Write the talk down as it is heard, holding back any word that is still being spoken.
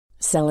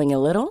Selling a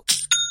little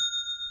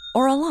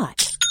or a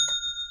lot?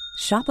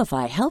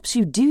 Shopify helps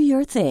you do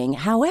your thing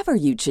however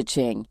you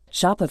cha-ching.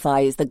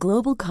 Shopify is the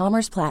global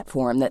commerce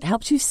platform that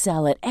helps you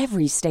sell at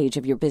every stage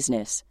of your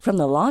business. From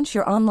the launch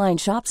your online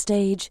shop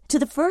stage to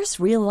the first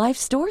real-life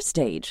store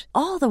stage,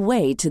 all the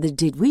way to the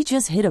did we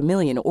just hit a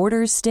million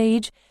orders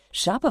stage.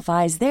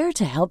 Shopify is there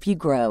to help you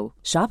grow.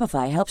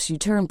 Shopify helps you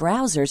turn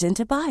browsers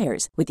into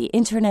buyers with the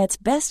internet's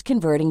best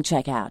converting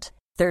checkout.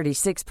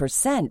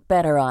 36%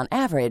 better on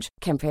average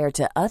compared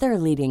to other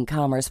leading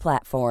commerce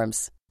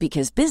platforms.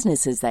 Because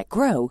businesses that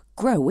grow,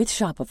 grow with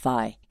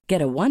Shopify.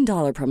 Get a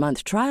 $1 per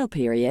month trial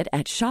period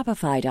at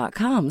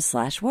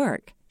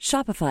shopify.com/work.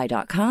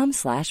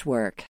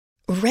 Shopify.com/work.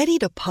 Ready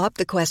to pop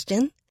the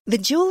question? The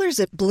jewelers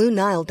at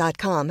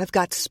BlueNile.com have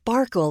got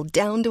sparkle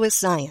down to a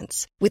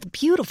science with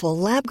beautiful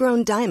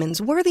lab-grown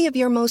diamonds worthy of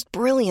your most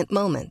brilliant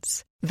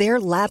moments.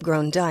 Their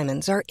lab-grown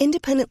diamonds are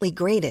independently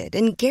graded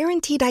and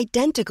guaranteed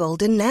identical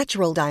to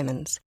natural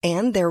diamonds,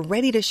 and they're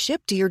ready to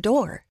ship to your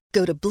door.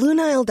 Go to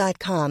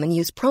BlueNile.com and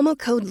use promo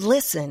code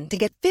LISTEN to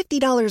get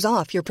 $50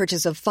 off your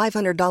purchase of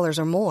 $500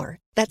 or more.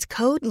 That's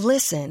code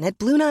LISTEN at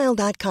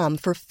BlueNile.com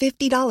for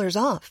 $50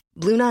 off.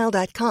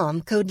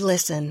 BlueNile.com, code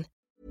LISTEN.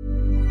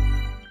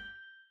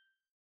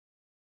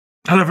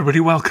 Hello everybody,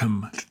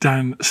 welcome to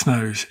Dan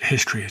Snow's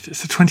History Hit.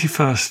 It's the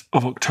 21st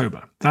of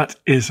October. That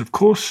is, of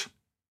course,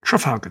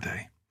 Trafalgar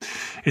Day.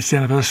 It's the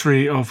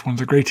anniversary of one of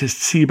the greatest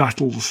sea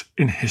battles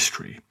in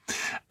history.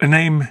 A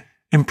name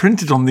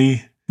imprinted on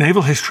the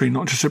naval history,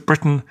 not just of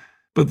Britain,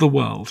 but the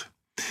world.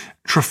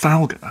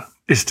 Trafalgar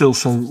is still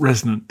so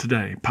resonant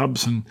today.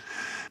 Pubs and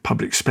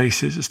public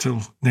spaces are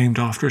still named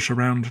after it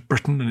around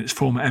Britain and its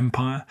former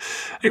empire.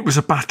 It was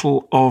a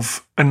battle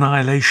of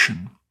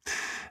annihilation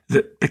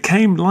that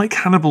became, like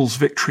Hannibal's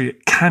victory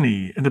at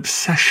Cannae, an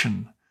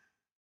obsession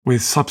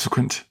with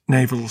subsequent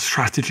naval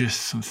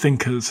strategists and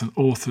thinkers and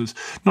authors,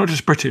 not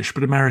just British,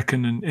 but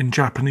American and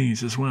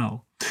Japanese as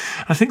well.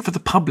 I think for the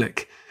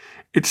public,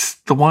 it's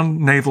the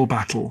one naval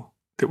battle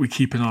that we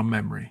keep in our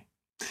memory.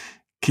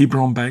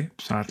 Quiberon Bay,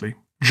 sadly,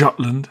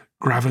 Jutland,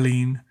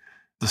 Gravelines,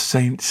 the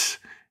Saints,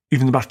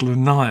 even the Battle of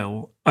the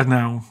Nile are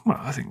now, well,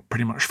 I think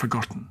pretty much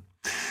forgotten.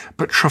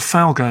 But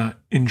Trafalgar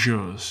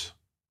endures.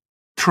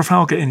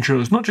 Trafalgar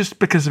endures not just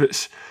because of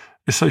its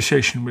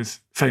association with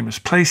famous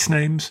place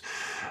names,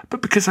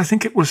 but because I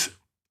think it was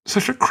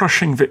such a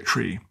crushing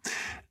victory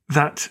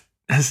that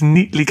has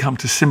neatly come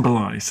to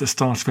symbolise the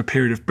start of a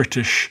period of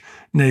British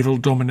naval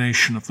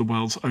domination of the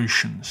world's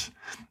oceans.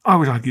 I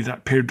would argue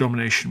that period of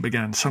domination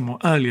began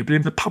somewhat earlier, but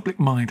in the public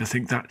mind I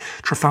think that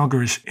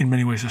Trafalgar is in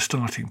many ways a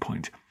starting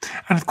point.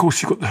 And of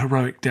course you've got the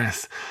heroic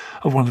death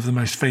of one of the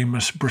most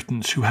famous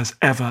Britons who has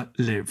ever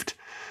lived,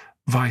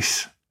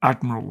 Vice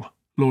Admiral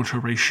Lord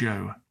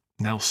Horatio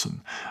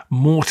Nelson,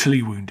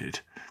 mortally wounded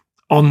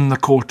on the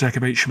quarterdeck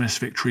of HMS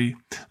Victory,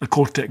 the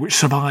quarterdeck which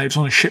survives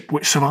on a ship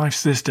which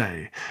survives to this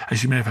day,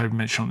 as you may have heard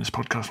mentioned on this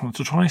podcast once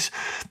or twice,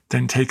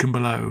 then taken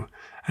below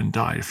and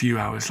died a few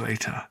hours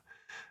later.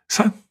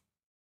 So,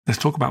 let's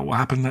talk about what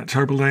happened that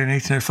terrible day in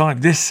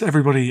 1805. This,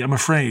 everybody, I'm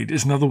afraid,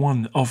 is another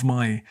one of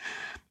my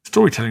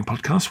storytelling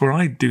podcasts where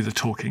I do the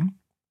talking.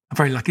 I'm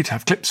very lucky to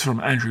have clips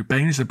from Andrew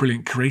Bain, who's a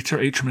brilliant curator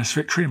at HMS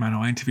Victory, a man who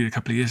I interviewed a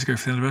couple of years ago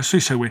for the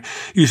anniversary, so we're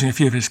using a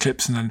few of his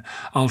clips and then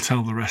I'll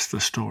tell the rest of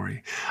the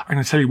story. I'm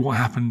going to tell you what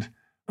happened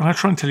and I'll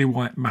try and tell you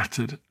why it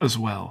mattered as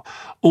well.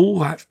 All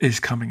that is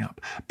coming up.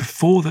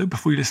 Before you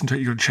listen to it,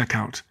 you've got to check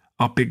out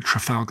our big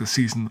Trafalgar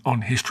season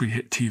on History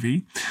Hit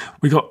TV.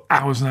 We got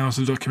hours and hours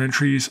of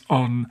documentaries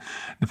on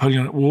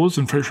Napoleonic Wars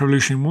and French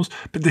Revolutionary Wars,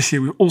 but this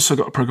year we've also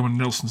got a programme on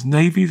Nelson's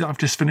Navy that I've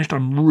just finished.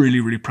 I'm really,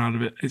 really proud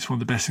of it. It's one of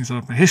the best things I've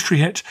done for History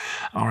Hit.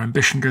 Our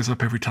ambition goes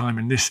up every time,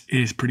 and this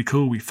is pretty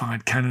cool. We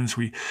fired cannons,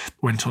 we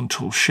went on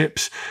tall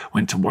ships,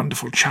 went to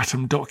wonderful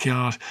Chatham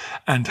dockyard,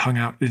 and hung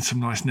out in some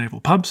nice naval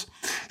pubs.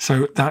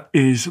 So that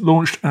is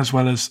launched, as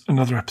well as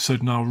another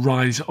episode in our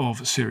Rise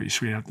of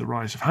series. We had the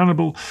Rise of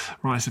Hannibal,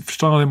 Rise of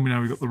Stalin, now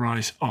we've got the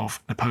rise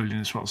of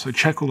Napoleon as well. So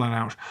check all that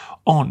out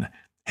on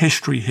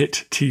History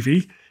Hit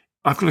TV.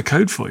 I've got a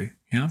code for you.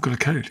 Yeah, I've got a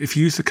code. If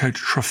you use the code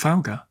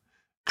Trafalgar,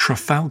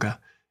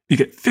 you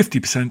get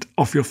 50%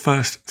 off your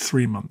first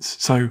 3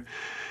 months. So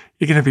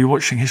you're going to be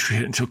watching History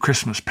Hit until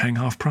Christmas, paying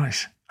half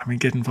price. I mean,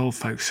 get involved,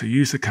 folks. So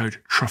use the code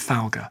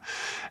Trafalgar.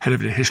 Head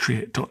over to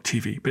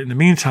historyhit.tv. But in the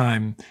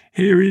meantime,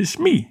 here is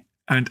me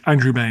and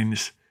Andrew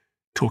Baines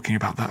talking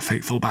about that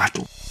fateful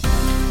battle.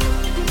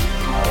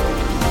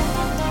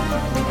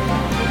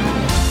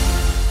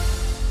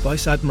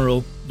 Vice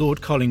Admiral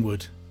Lord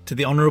Collingwood to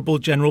the Honourable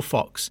General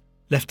Fox,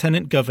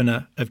 Lieutenant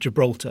Governor of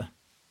Gibraltar.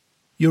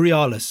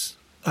 Euryalus,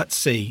 at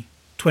sea,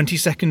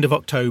 22nd of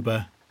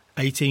October,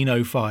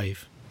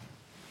 1805.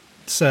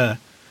 Sir,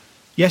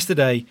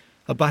 yesterday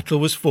a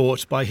battle was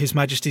fought by His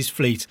Majesty's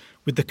fleet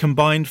with the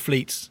combined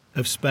fleets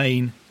of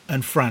Spain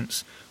and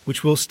France,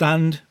 which will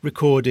stand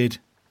recorded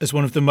as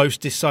one of the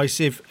most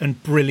decisive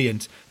and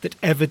brilliant that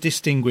ever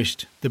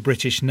distinguished the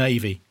British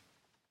Navy.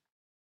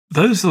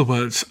 Those are the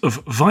words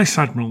of Vice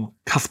Admiral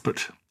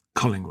Cuthbert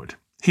Collingwood.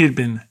 He had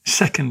been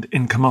second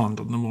in command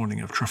on the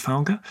morning of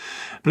Trafalgar,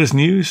 but as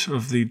news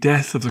of the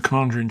death of the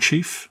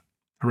Commander-in-Chief,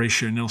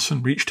 Horatio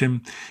Nelson, reached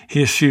him,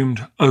 he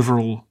assumed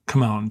overall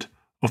command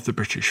of the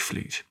British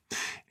fleet.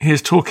 He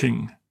is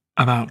talking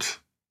about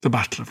the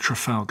Battle of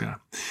Trafalgar.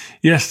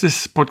 Yes,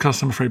 this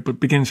podcast, I'm afraid,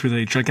 begins with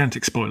a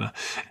gigantic spoiler.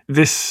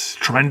 This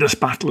tremendous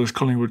battle, as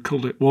Collingwood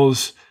called it,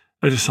 was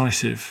a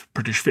decisive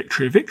British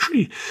victory. A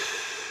victory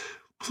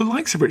the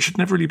likes of which had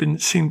never really been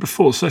seen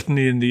before,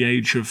 certainly in the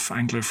age of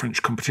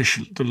Anglo-French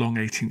competition, the long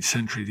 18th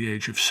century, the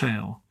age of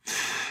sail.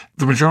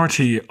 The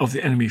majority of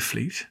the enemy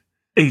fleet,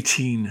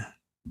 18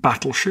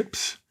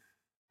 battleships,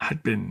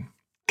 had been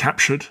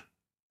captured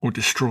or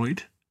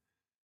destroyed.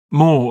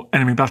 More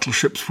enemy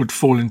battleships would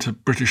fall into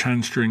British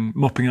hands during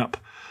mopping up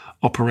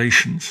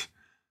operations,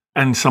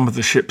 and some of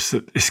the ships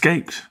that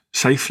escaped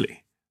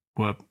safely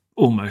were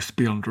almost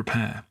beyond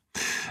repair.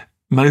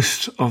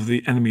 Most of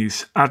the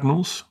enemy's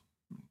admirals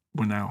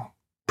were now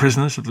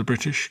prisoners of the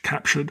British,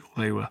 captured,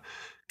 or they were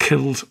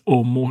killed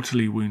or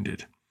mortally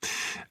wounded.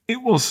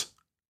 It was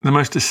the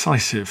most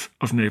decisive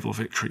of naval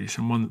victories,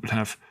 and one that would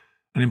have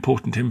an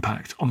important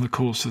impact on the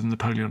course of the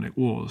Napoleonic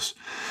Wars.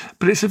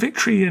 But it's a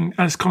victory, and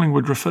as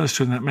Collingwood refers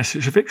to in that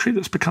message, a victory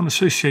that's become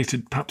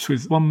associated perhaps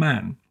with one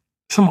man,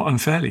 somewhat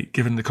unfairly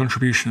given the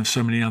contribution of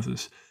so many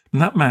others.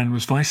 And that man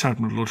was Vice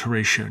Admiral Lord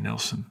Horatio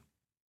Nelson,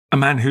 a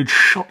man who'd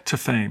shot to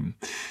fame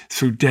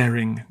through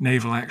daring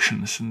naval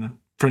actions in the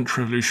French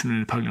Revolutionary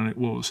and Napoleonic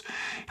Wars.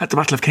 At the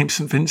Battle of Cape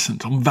St.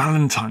 Vincent on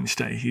Valentine's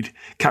Day, he'd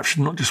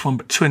captured not just one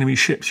but two enemy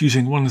ships,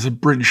 using one as a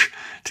bridge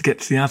to get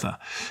to the other.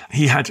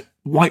 He had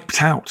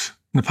wiped out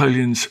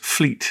Napoleon's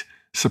fleet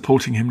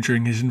supporting him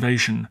during his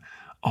invasion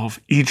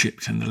of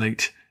Egypt in the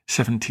late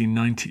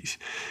 1790s.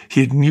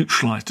 He had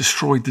neutralised,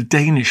 destroyed the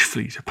Danish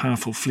fleet, a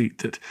powerful fleet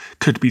that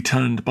could be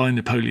turned by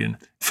Napoleon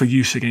for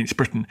use against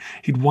Britain.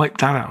 He'd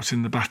wiped that out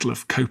in the Battle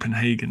of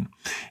Copenhagen.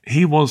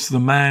 He was the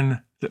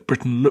man that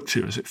Britain looked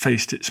to as it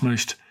faced its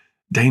most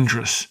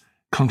dangerous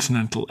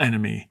continental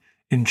enemy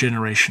in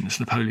generations,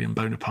 Napoleon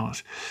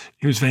Bonaparte.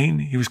 He was vain,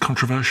 he was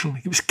controversial,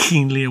 he was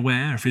keenly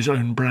aware of his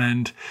own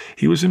brand.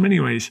 He was in many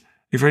ways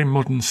a very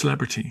modern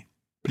celebrity,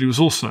 but he was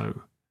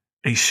also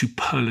a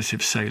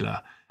superlative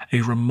sailor, a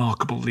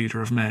remarkable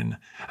leader of men,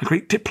 a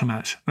great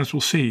diplomat, as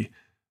we'll see,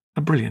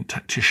 a brilliant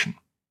tactician.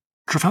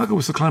 Trafalgar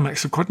was the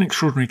climax of quite an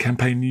extraordinary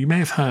campaign. You may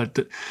have heard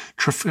that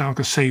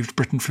Trafalgar saved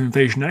Britain from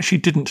invasion. It actually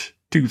didn't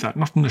do that,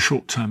 not in the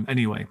short term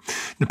anyway.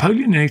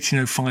 Napoleon in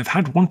 1805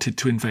 had wanted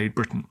to invade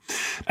Britain,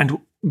 and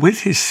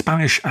with his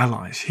Spanish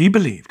allies, he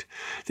believed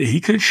that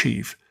he could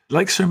achieve,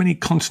 like so many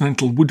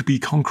continental would-be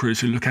conquerors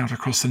who look out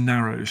across the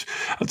Narrows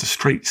at the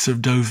Straits of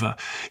Dover,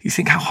 you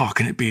think, how hard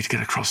can it be to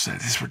get across there?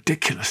 This is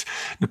ridiculous.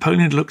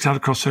 Napoleon had looked out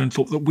across there and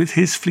thought that with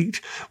his fleet,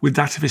 with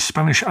that of his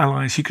Spanish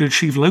allies, he could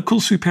achieve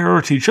local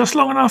superiority just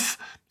long enough,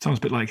 sounds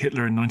a bit like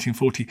Hitler in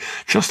 1940,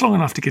 just long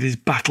enough to get his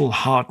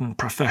battle-hardened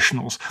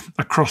professionals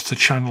across the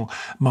Channel,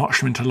 march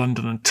them into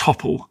London and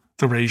topple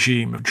the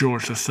regime of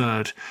George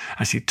III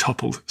as he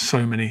toppled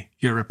so many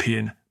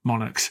European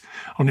monarchs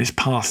on his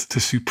path to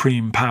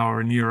supreme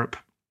power in Europe.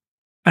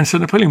 And so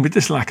Napoleon, with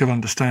this lack of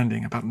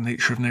understanding about the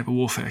nature of naval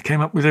warfare,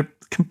 came up with a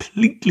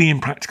completely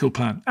impractical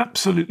plan,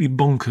 absolutely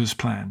bonkers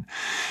plan.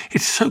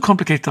 It's so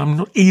complicated I'm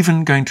not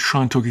even going to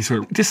try and talk you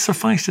through it. Just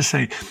suffice to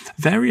say,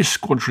 various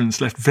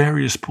squadrons left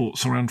various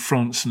ports around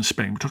France and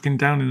Spain. We're talking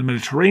down in the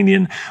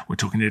Mediterranean, we're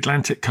talking the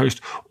Atlantic coast,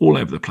 all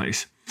over the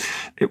place.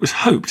 It was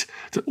hoped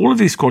that all of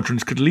these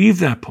squadrons could leave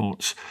their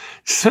ports,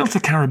 sail to the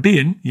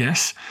Caribbean,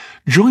 yes,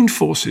 join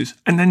forces,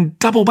 and then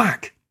double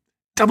back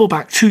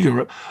to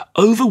Europe,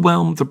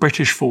 overwhelm the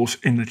British force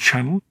in the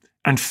Channel,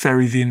 and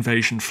ferry the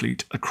invasion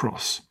fleet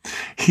across.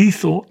 He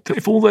thought that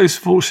if all those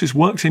forces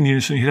worked in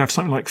unison, he'd have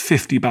something like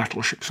 50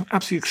 battleships, an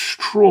absolutely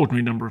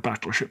extraordinary number of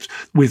battleships,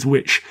 with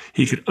which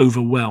he could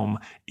overwhelm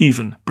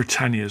even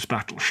Britannia's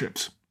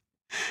battleships.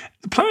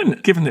 The plan,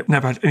 given that it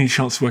never had any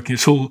chance of working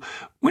at all,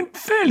 went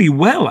fairly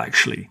well,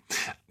 actually.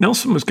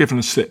 Nelson was given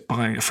a slip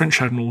by a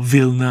French Admiral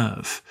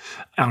Villeneuve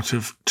out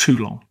of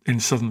Toulon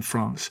in southern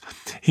France.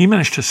 He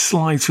managed to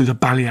slide through the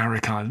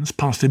Balearic Islands,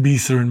 past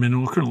Ibiza and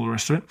Minorca and all the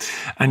rest of it,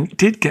 and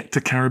did get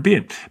to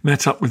Caribbean,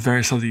 met up with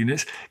various other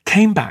units,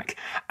 came back,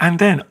 and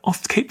then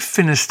off Cape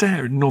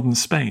Finisterre in northern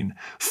Spain,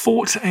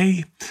 fought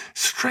a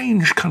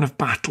strange kind of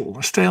battle,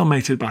 a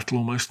stalemated battle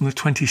almost, on the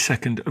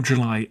 22nd of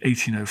July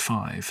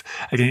 1805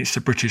 against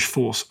a British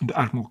force under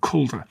Admiral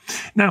Calder.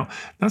 Now,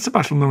 that's a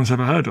battle no one's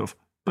ever heard of,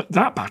 but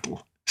that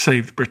battle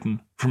saved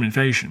Britain from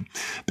invasion,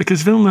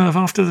 because Villeneuve,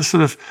 after the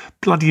sort of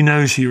bloody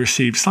nose he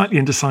received, slightly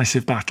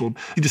indecisive battle,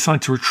 he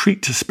decided to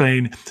retreat to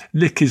Spain,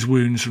 lick his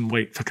wounds and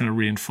wait for kind of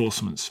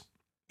reinforcements.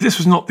 This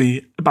was not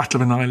the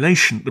battle of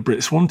annihilation the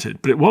Brits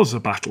wanted, but it was a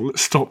battle that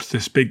stopped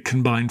this big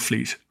combined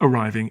fleet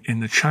arriving in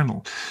the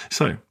Channel.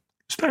 So,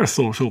 spare a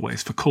thought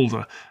always for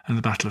Calder and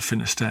the Battle of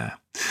Finisterre.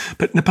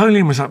 But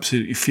Napoleon was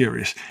absolutely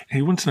furious.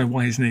 He wanted to know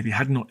why his navy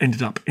had not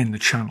ended up in the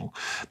Channel.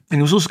 And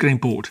he was also getting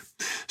bored.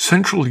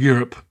 Central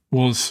Europe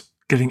was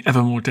getting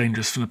ever more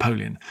dangerous for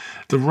Napoleon.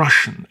 The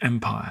Russian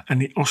Empire and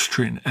the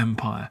Austrian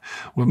Empire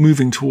were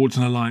moving towards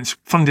an alliance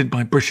funded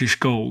by British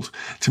gold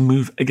to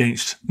move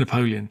against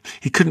Napoleon.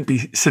 He couldn't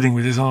be sitting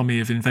with his army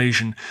of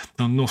invasion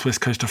on the northwest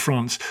coast of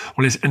France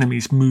while his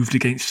enemies moved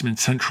against him in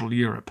Central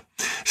Europe.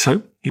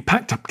 So he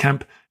packed up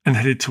camp and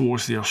headed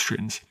towards the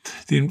Austrians.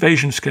 The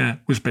invasion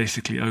scare was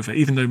basically over,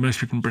 even though most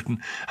people in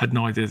Britain had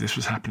no idea this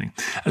was happening.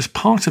 As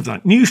part of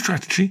that new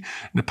strategy,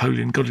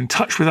 Napoleon got in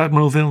touch with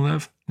Admiral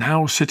Villeneuve,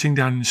 now sitting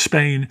down in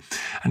Spain,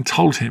 and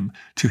told him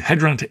to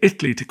head round to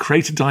Italy to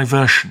create a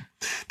diversion,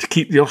 to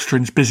keep the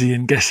Austrians busy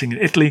and guessing in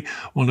Italy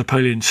while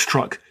Napoleon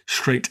struck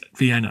straight at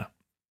Vienna.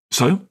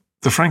 So,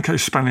 the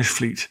Franco-Spanish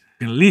fleet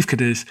going to leave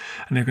Cadiz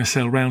and they're going to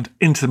sail round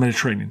into the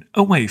Mediterranean,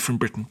 away from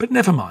Britain. But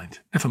never mind.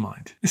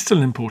 It's still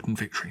an important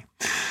victory.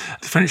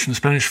 The French and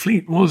Spanish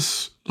fleet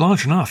was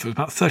large enough. It was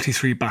about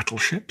 33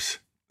 battleships,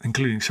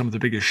 including some of the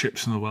biggest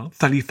ships in the world,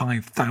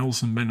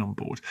 35,000 men on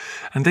board.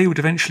 And they would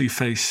eventually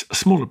face a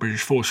smaller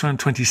British force,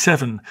 around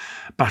 27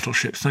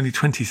 battleships, only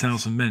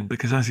 20,000 men,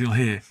 because as you'll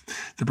hear,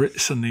 the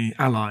Brits and the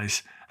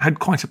Allies had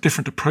quite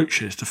different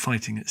approaches to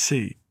fighting at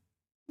sea.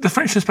 The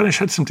French and Spanish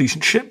had some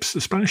decent ships. The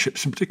Spanish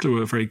ships in particular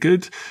were very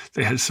good.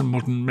 They had some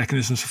modern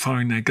mechanisms for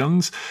firing their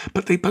guns,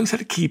 but they both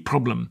had a key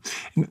problem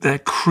in that their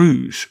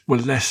crews were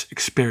less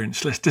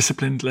experienced, less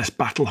disciplined, less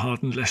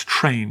battle-hardened, less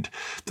trained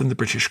than the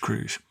British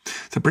crews.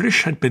 The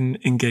British had been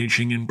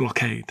engaging in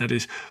blockade, that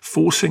is,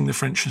 forcing the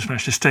French and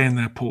Spanish to stay in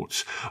their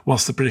ports,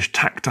 whilst the British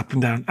tacked up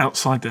and down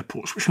outside their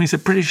ports, which means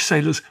that British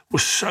sailors were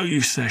so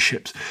used to their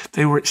ships.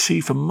 They were at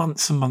sea for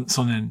months and months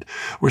on end,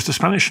 whereas the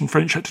Spanish and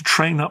French had to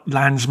train up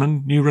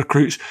landsmen, new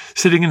recruits,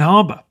 sitting in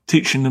harbour,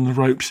 teaching them the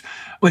ropes,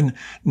 when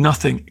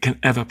nothing can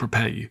ever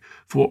prepare you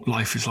for what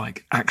life is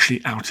like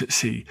actually out at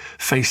sea,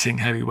 facing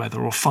heavy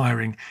weather or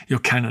firing your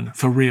cannon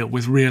for real,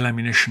 with real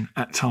ammunition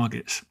at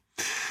targets.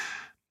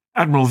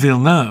 Admiral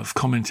Villeneuve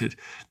commented,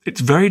 "It's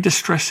very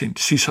distressing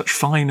to see such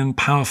fine and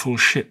powerful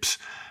ships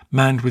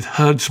manned with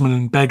herdsmen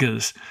and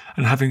beggars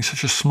and having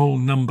such a small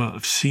number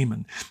of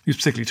seamen." He was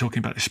particularly talking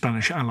about his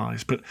Spanish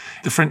allies, but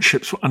the French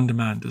ships were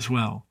undermanned as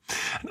well.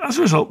 And as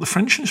a result, the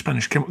French and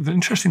Spanish came up with an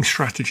interesting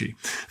strategy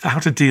for how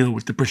to deal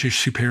with the British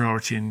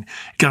superiority in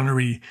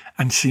gunnery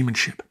and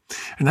seamanship.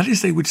 And that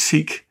is, they would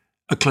seek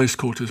a close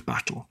quarters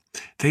battle.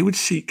 They would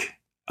seek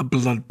a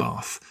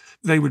bloodbath.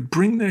 They would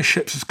bring their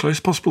ships as close as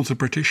possible to the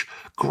British,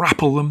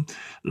 grapple them,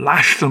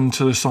 lash them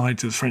to the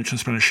sides of the French and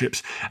Spanish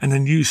ships, and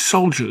then use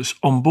soldiers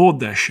on board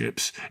their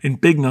ships in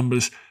big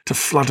numbers to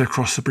flood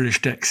across the British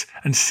decks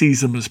and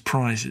seize them as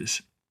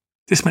prizes.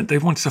 This meant they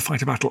wanted to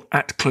fight a battle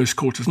at close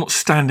quarters, not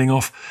standing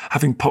off,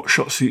 having pot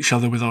shots at each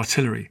other with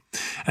artillery.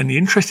 And the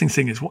interesting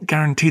thing is, what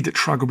guaranteed that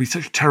Trafalgar would be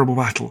such a terrible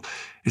battle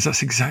is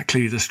that's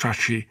exactly the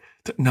strategy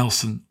that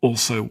Nelson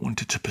also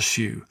wanted to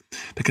pursue.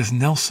 Because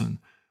Nelson,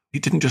 he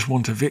didn't just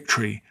want a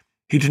victory,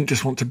 he didn't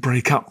just want to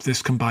break up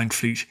this combined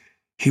fleet,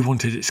 he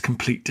wanted its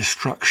complete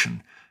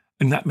destruction.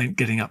 And that meant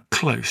getting up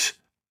close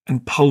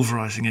and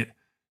pulverising it,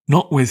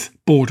 not with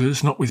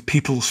boarders, not with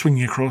people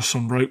swinging across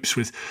on ropes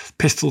with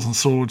pistols and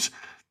swords,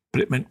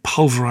 but it meant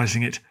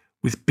pulverising it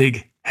with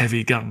big,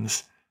 heavy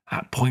guns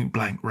at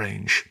point-blank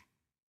range.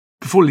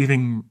 Before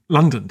leaving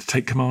London to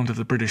take command of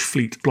the British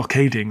fleet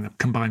blockading the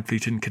combined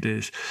fleet in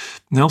Cadiz,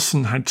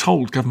 Nelson had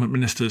told government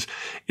ministers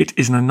it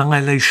is an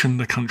annihilation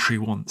the country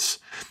wants.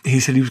 He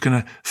said he was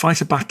going to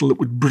fight a battle that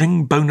would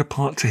bring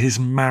Bonaparte to his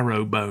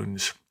marrow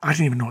bones. I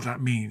don't even know what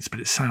that means,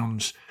 but it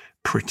sounds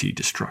pretty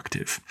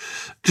destructive.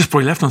 Just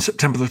before he left on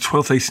September the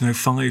 12th,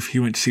 1805, he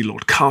went to see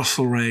Lord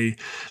Castlereagh,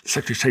 the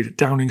Secretary of State at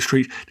Downing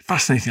Street.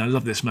 Fascinating, I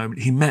love this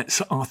moment. He met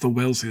Sir Arthur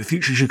Wellesley, the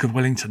future Duke of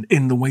Wellington,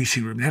 in the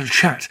waiting room. They had a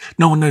chat.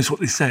 No one knows what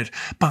they said.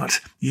 But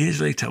years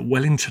later,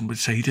 Wellington would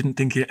say he didn't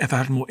think he ever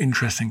had a more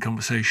interesting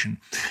conversation,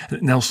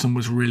 that Nelson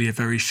was really a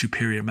very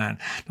superior man.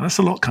 Now, that's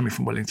a lot coming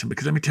from Wellington,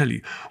 because let me tell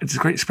you, it's a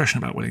great expression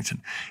about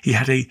Wellington. He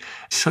had a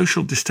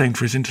social disdain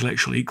for his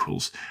intellectual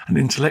equals, and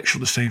intellectual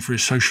disdain for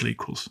his social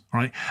equals,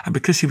 right? And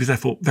because he was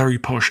therefore very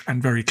posh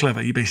and very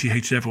clever, he basically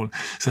hated everyone.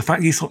 So the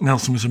fact he thought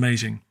Nelson was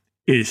amazing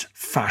is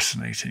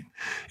fascinating.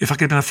 If I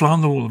could have been a fly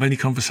on the wall of any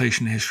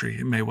conversation in history,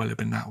 it may well have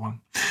been that one.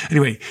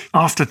 Anyway,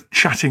 after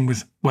chatting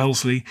with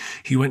Wellesley,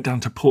 he went down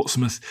to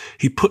Portsmouth.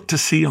 He put to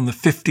sea on the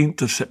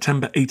 15th of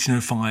September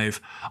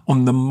 1805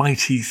 on the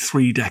mighty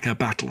three-decker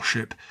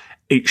battleship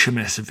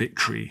HMS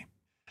Victory.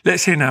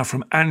 Let's hear now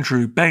from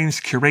Andrew Baines,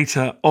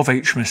 curator of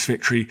HMS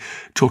Victory,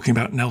 talking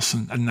about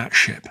Nelson and that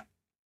ship.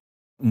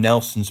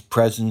 Nelson's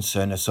presence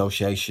and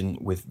association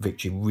with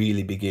Victory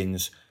really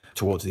begins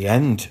towards the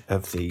end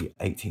of the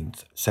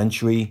 18th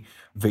century.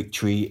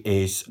 Victory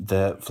is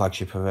the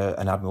flagship of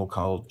an admiral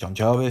called John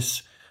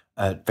Jarvis,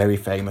 a very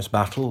famous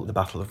battle, the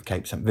Battle of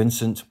Cape St.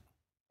 Vincent.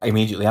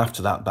 Immediately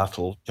after that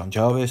battle, John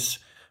Jarvis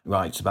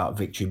writes about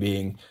Victory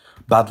being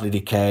badly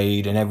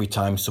decayed, and every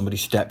time somebody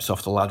steps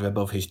off the ladder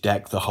above his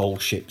deck, the whole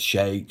ship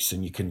shakes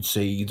and you can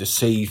see the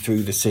sea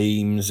through the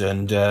seams,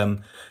 and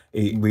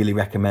it really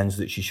recommends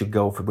that she should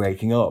go for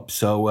breaking up.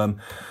 So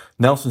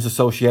Nelson's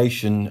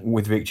association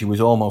with Victory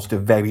was almost a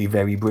very,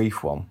 very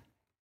brief one.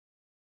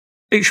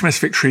 HMS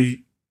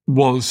Victory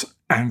was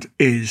and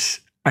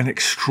is an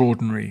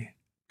extraordinary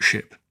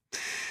ship.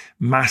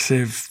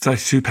 Massive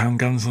 32-pound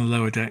guns on the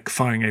lower deck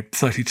firing a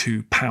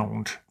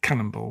 32-pound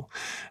cannonball,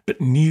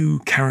 but new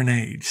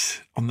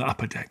carronades on the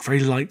upper deck, very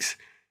light,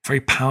 very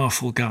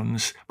powerful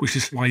guns, which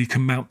is why you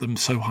can mount them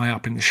so high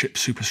up in the ship's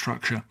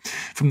superstructure,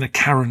 from the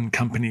Carron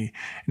Company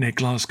near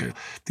Glasgow.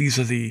 These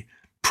are the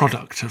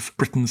product of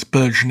Britain's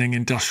burgeoning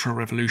industrial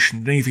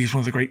revolution. The Navy is one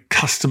of the great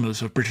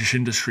customers of British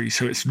industry,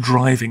 so it's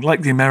driving,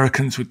 like the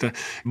Americans with the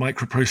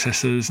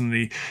microprocessors and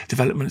the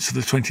developments of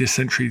the 20th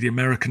century, the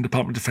American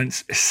Department of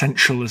Defense,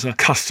 essential as a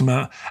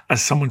customer,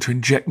 as someone to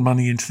inject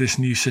money into this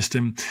new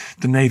system.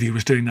 The Navy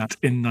was doing that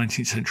in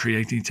 19th century,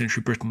 18th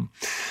century Britain.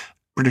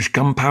 British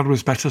gunpowder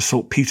was better.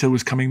 Saltpeter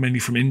was coming mainly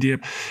from India.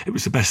 It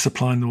was the best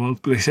supply in the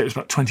world. They say it was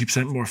about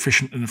 20% more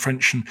efficient than the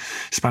French and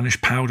Spanish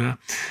powder.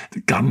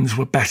 The guns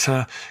were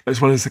better,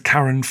 as well as the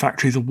Carron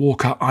factory. The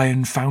Walker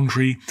Iron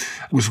Foundry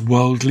was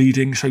world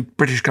leading, so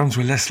British guns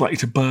were less likely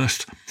to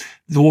burst.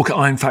 The Walker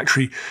Iron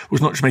Factory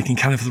was not just making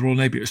cannon for the Royal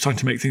Navy, it was starting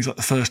to make things like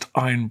the first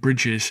iron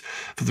bridges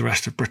for the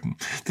rest of Britain.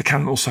 The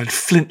cannon also had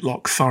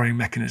flintlock firing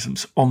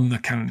mechanisms on the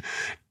cannon.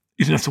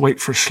 You didn't have to wait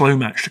for a slow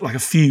match, like a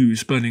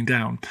fuse burning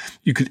down.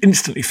 You could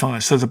instantly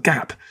fire. So the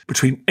gap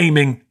between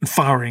aiming and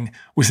firing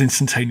was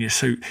instantaneous.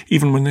 So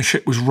even when the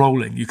ship was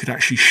rolling, you could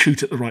actually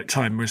shoot at the right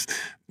time. Whereas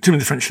too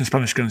many French and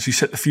Spanish guns, you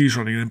set the fuse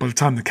running, and by the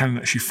time the cannon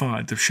actually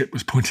fired, the ship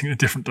was pointing in a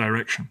different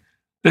direction.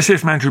 Let's hear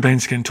from Andrew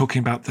Baines again, talking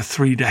about the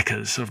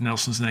three-deckers of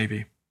Nelson's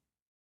Navy.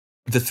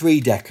 The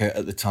three-decker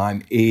at the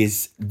time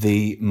is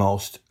the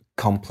most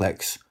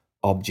complex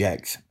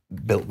object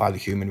built by the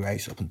human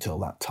race up until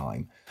that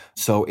time.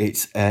 So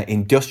it's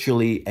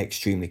industrially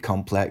extremely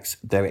complex.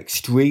 They're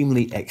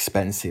extremely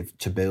expensive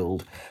to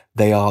build.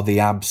 They are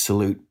the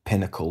absolute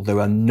pinnacle. There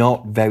are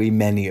not very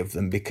many of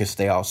them because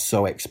they are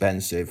so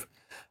expensive.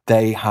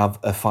 They have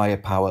a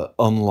firepower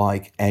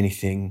unlike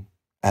anything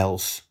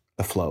else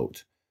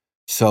afloat.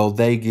 So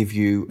they give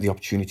you the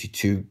opportunity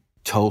to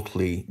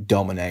totally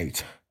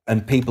dominate.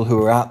 And people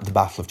who are at the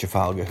Battle of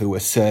Trafalgar, who are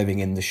serving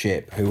in the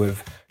ship, who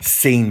have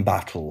seen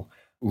battle,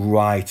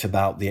 write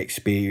about the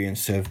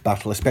experience of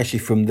battle, especially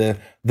from the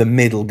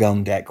middle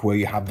gun deck, where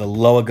you have the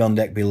lower gun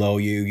deck below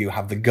you, you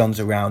have the guns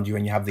around you,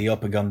 and you have the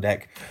upper gun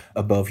deck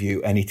above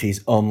you, and it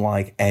is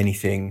unlike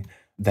anything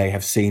they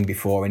have seen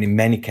before, and in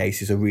many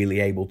cases are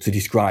really able to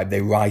describe.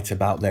 They write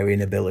about their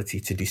inability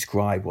to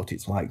describe what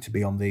it's like to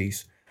be on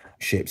these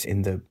ships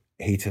in the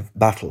heat of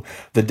battle.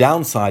 The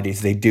downside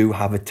is they do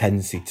have a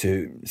tendency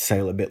to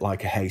sail a bit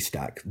like a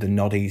haystack. They're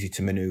not easy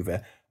to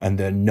maneuver, and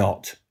they're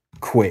not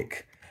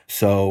quick.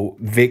 So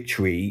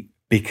Victory,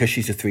 because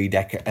she's a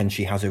three-decker and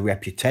she has a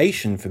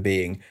reputation for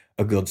being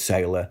a good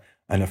sailor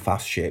and a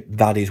fast ship,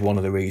 that is one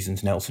of the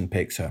reasons Nelson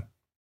picks her.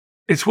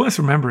 It's worth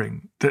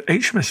remembering that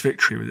HMS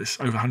Victory, with this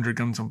over 100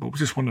 guns on board,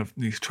 was just one of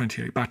these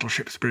 28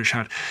 battleships the British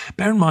had.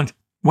 Bear in mind,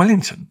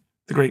 Wellington,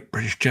 the great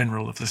British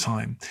general of the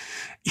time,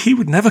 he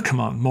would never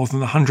command more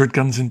than 100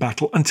 guns in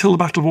battle until the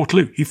Battle of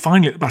Waterloo. He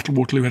finally, at the Battle of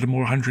Waterloo, had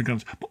more 100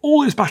 guns. But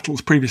all those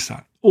battles previous to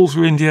that, all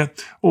through India,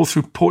 all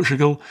through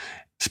Portugal,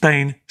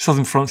 Spain,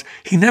 southern France,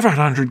 he never had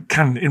 100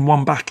 cannon in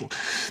one battle.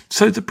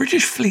 So the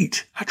British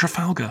fleet at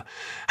Trafalgar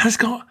has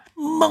got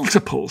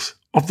multiples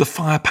of the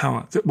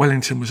firepower that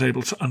Wellington was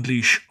able to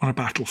unleash on a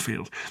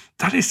battlefield.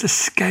 That is the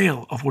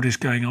scale of what is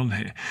going on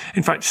here.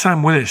 In fact,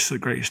 Sam Willis, the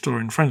great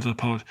historian, friend of the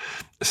pod,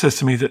 says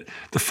to me that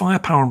the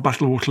firepower on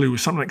Battle of Waterloo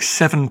was something like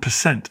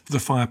 7% of the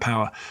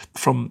firepower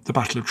from the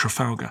Battle of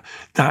Trafalgar.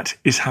 That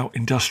is how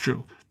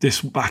industrial this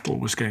battle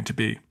was going to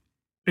be.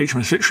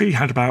 HMS Victory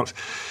had about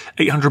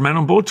 800 men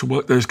on board to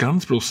work those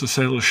guns, but also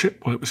sail the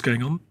ship while it was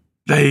going on.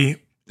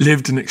 They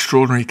lived in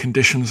extraordinary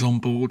conditions on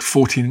board,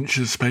 14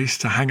 inches of space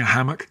to hang a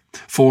hammock,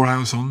 4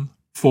 hours on,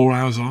 4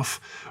 hours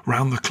off,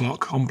 round the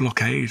clock, on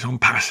blockade, on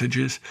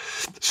passages,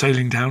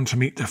 sailing down to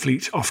meet the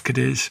fleet off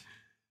Cadiz,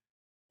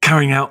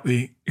 carrying out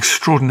the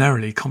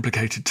extraordinarily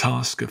complicated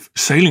task of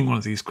sailing one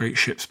of these great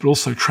ships, but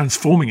also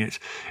transforming it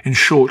in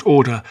short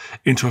order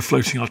into a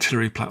floating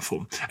artillery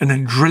platform, and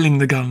then drilling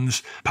the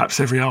guns,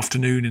 perhaps every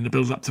afternoon in the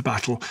build-up to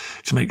battle,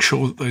 to make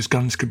sure that those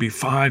guns could be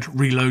fired,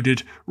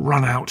 reloaded,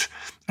 run out,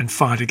 and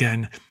fired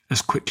again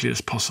as quickly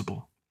as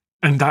possible.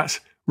 And that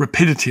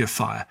rapidity of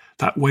fire,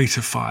 that weight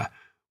of fire,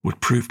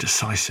 would prove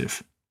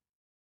decisive.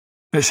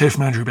 Let's hear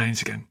from Andrew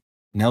Baines again.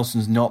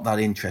 Nelson's not that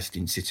interested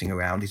in sitting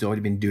around. He's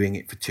already been doing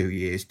it for 2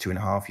 years,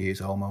 2.5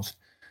 years almost,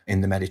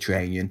 in the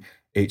Mediterranean.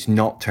 It's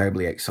not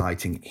terribly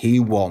exciting. He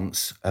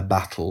wants a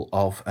battle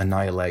of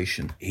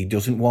annihilation. He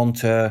doesn't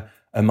want a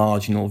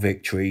marginal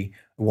victory.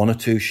 1 or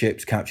 2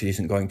 ships captured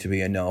isn't going to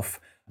be enough.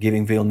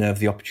 Giving Villeneuve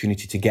the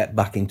opportunity to get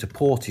back into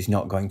port is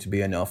not going to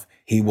be enough.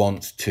 He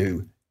wants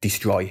to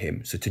destroy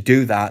him. So to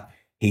do that,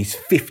 he's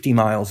 50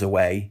 miles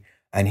away,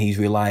 and he's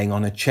relying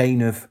on a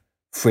chain of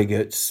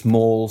frigates,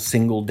 small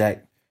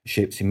single-deck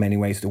ships, in many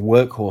ways the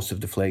workhorse of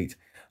the fleet,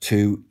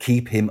 to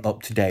keep him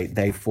up to date.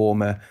 They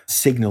form a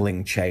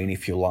signalling chain,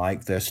 if you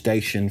like. They're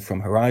stationed from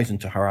horizon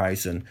to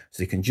horizon,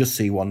 so they can just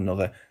see one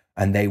another,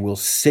 and they will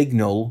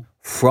signal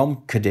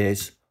from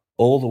Cadiz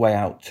all the way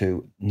out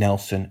to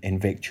Nelson in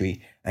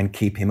Victory, and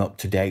keep him up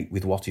to date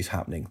with what is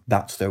happening.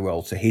 That's their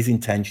role. So his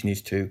intention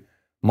is to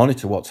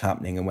monitor what's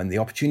happening, and when the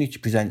opportunity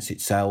presents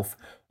itself,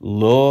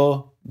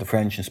 lure the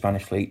French and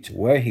Spanish fleet to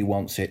where he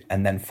wants it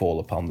and then fall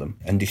upon them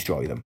and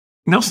destroy them.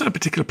 Nelson had a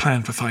particular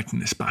plan for fighting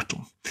this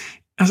battle.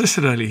 As I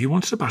said earlier, he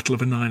wanted a battle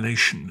of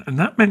annihilation, and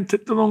that meant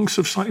that along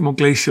sort of slightly more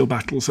glacial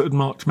battles that had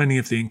marked many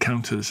of the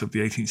encounters of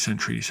the 18th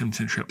century, 17th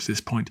century up to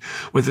this point,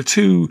 where the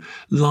two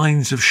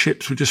lines of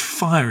ships would just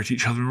fire at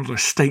each other in a rather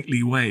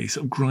stately way,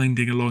 sort of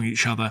grinding along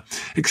each other,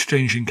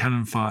 exchanging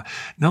cannon fire.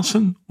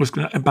 Nelson was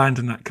going to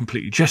abandon that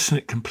completely, jettison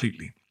it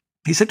completely.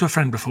 He said to a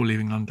friend before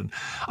leaving London,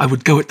 "I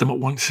would go at them at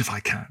once if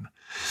I can."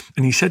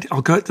 And he said,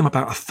 "I'll go at them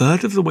about a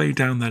third of the way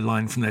down their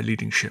line from their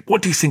leading ship.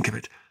 What do you think of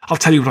it? I'll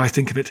tell you what I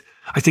think of it.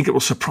 I think it will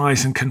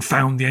surprise and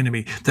confound the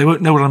enemy. They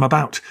won't know what I'm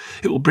about.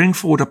 It will bring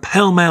forward a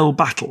pell-mell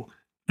battle.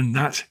 And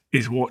that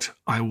is what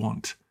I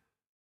want.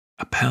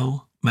 A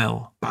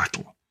pell-mell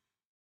battle."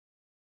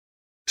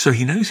 So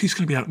he knows he's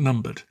going to be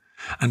outnumbered.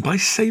 And by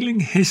sailing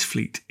his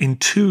fleet in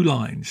two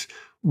lines,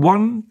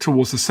 one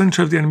towards the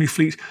centre of the enemy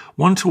fleet,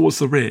 one towards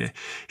the rear,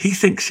 he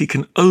thinks he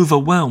can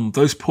overwhelm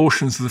those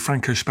portions of the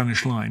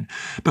Franco-Spanish line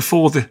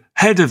before the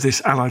head of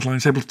this Allied line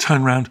is able to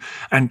turn around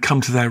and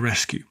come to their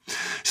rescue.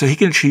 So he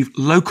can achieve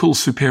local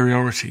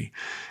superiority,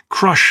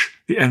 crush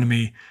the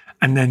enemy,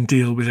 and then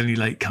deal with any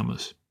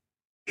latecomers.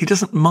 He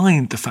doesn't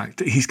mind the fact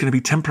that he's going to be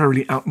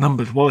temporarily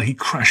outnumbered while he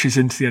crashes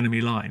into the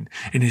enemy line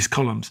in his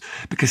columns,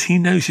 because he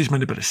knows his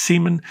men are better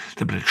seamen,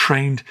 they're better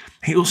trained.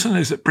 He also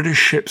knows that British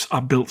ships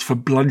are built for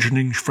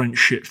bludgeoning French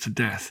ships to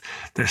death.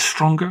 They're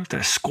stronger,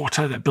 they're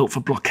squatter, they're built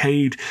for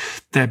blockade,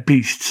 they're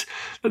beasts,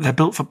 they're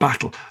built for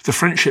battle. The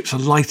French ships are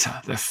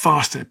lighter, they're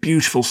faster,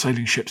 beautiful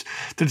sailing ships.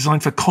 They're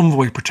designed for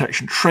convoy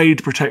protection,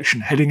 trade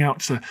protection, heading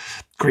out to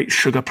great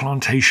sugar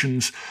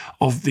plantations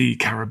of the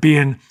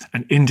Caribbean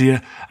and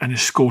India and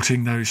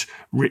escorting those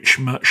rich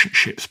merchant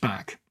ships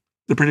back.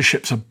 The British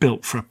ships are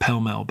built for a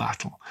pell-mell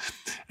battle.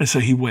 And so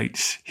he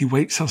waits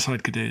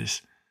outside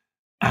Cadiz,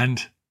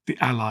 and the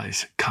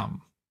Allies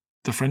come.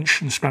 The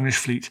French and Spanish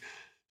fleet.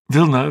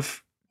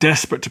 Villeneuve,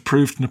 desperate to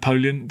prove to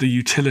Napoleon the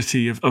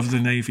utility of the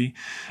navy,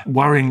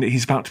 worrying that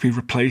he's about to be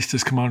replaced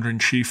as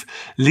commander-in-chief,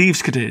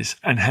 leaves Cadiz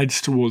and heads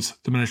towards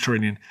the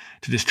Mediterranean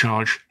to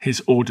discharge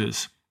his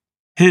orders.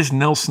 Here's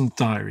Nelson's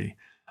diary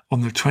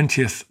on the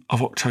 20th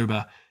of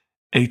October,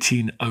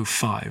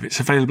 1805. It's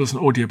available as an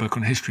audiobook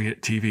on History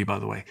Hit TV, by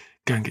the way.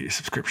 Go and get your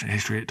subscription at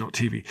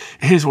historyhit.tv.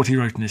 Here's what he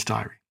wrote in his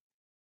diary.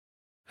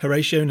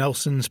 Horatio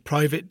Nelson's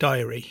private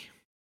diary.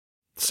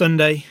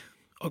 Sunday,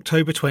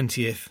 October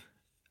 20th,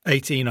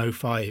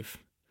 1805.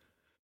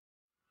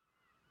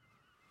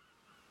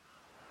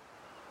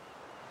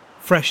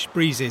 Fresh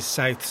breezes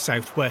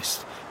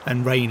south-southwest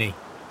and rainy.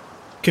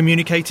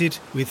 Communicated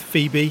with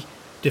Phoebe,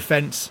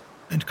 Defence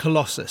and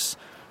Colossus,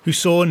 who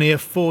saw near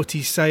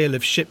 40 sail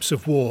of ships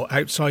of war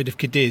outside of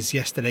Cadiz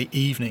yesterday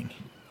evening.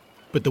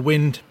 But the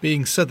wind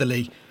being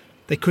southerly,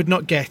 they could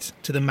not get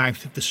to the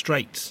mouth of the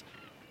straits.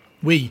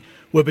 We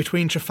were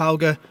between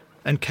Trafalgar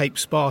and Cape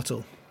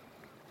Spartel.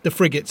 The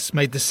frigates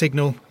made the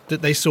signal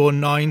that they saw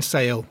 9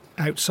 sail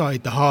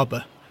outside the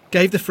harbour,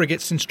 gave the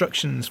frigates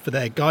instructions for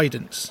their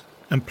guidance,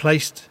 and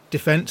placed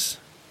Defence,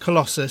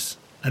 Colossus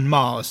and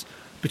Mars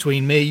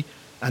between me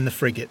and the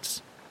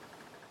frigates.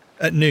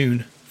 At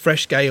noon,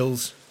 fresh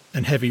gales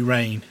and heavy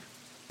rain.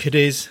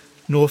 Cadiz,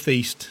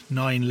 northeast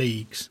 9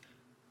 leagues.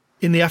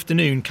 In the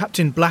afternoon,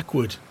 Captain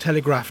Blackwood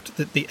telegraphed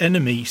that the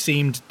enemy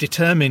seemed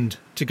determined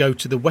to go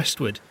to the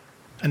westward,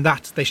 and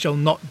that they shall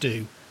not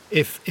do,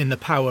 if in the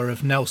power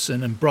of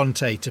Nelson and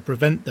Bronte to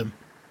prevent them.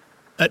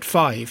 At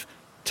 5,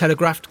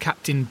 telegraphed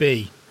Captain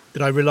B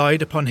that I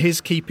relied upon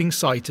his keeping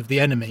sight of the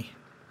enemy.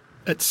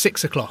 At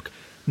 6 o'clock,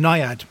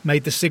 Naiad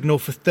made the signal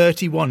for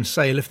 31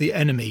 sail of the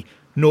enemy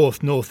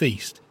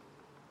north-northeast.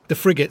 The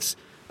frigates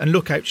and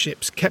lookout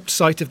ships kept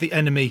sight of the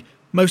enemy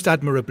most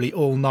admirably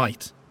all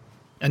night,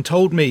 and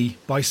told me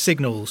by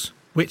signals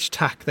which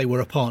tack they were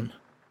upon.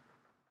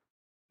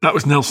 That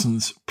was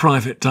Nelson's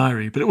private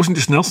diary, but it wasn't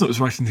just Nelson that was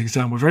writing things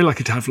down. We're very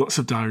lucky to have lots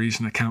of diaries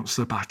and accounts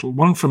of the battle.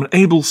 One from an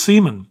able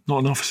seaman, not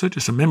an officer,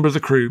 just a member of the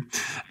crew,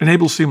 an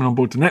able seaman on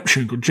board the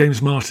Neptune called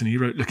James Martin. He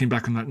wrote, looking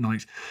back on that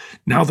night,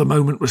 "Now the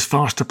moment was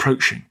fast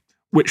approaching,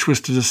 which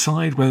was to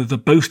decide whether the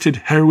boasted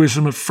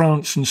heroism of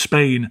France and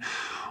Spain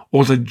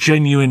or the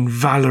genuine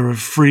valour of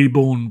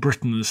free-born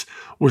Britons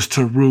was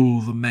to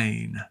rule the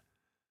main."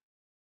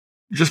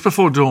 Just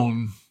before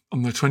dawn,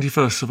 on the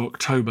 21st of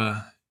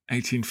October,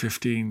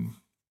 1815,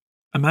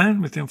 a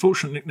man with the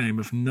unfortunate nickname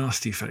of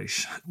Nasty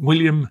Face,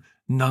 William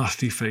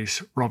Nasty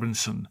Face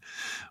Robinson,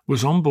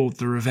 was on board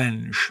the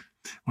Revenge,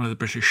 one of the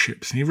British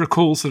ships, and he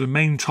recalls that a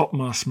main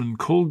topmastman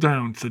called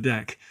down to the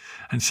deck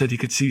and said he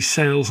could see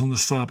sails on the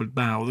starboard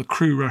bow. The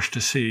crew rushed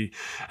to see,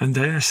 and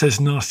there, says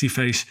Nasty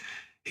Face,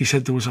 he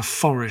said there was a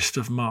forest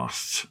of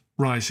masts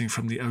rising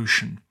from the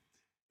ocean.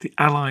 The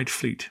Allied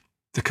fleet,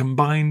 the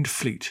combined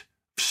fleet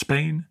of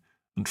Spain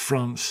and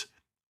France,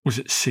 was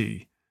at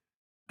sea,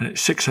 and at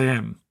 6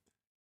 a.m,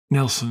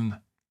 Nelson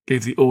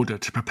gave the order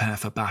to prepare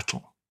for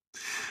battle.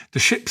 The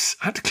ships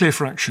had to clear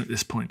for action at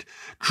this point.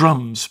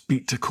 Drums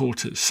beat to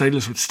quarters.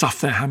 Sailors would stuff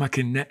their hammock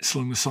in nets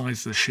along the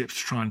sides of the ships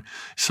to try and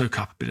soak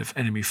up a bit of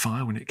enemy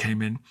fire when it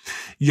came in.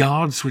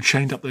 Yards were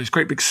chained up, those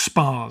great big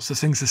spars, the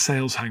things the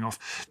sails hang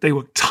off. They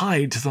were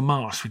tied to the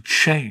mast with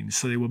chains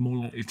so they were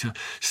more likely to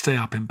stay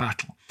up in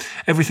battle.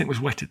 Everything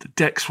was wetted. The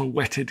decks were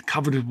wetted,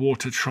 covered with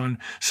water to try and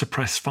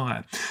suppress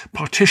fire.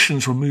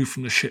 Partitions were moved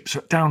from the ships.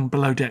 Down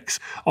below decks,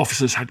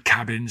 officers had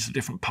cabins,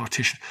 different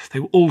partitions. They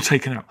were all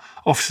taken out.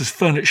 Officers'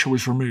 furniture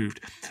was removed.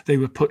 They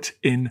were put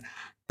in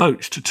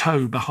boats to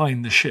tow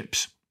behind the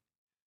ships.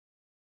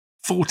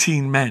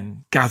 14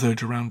 men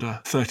gathered around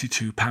a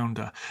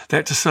 32-pounder. They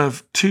had to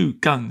serve 2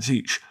 guns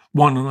each,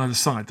 one on either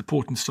side, the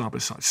port and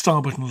starboard side,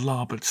 starboard and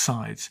larboard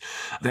sides.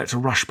 They had to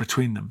rush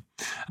between them.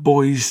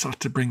 Boys started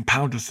to bring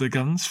powder to the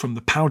guns from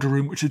the powder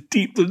room, which is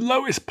deep, the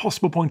lowest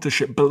possible point of the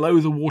ship,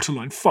 below the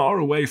waterline, far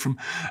away from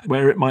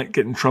where it might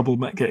get in trouble,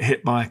 might get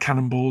hit by a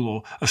cannonball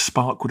or a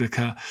spark would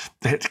occur.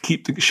 They had to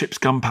keep the ship's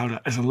gunpowder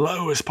as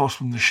low as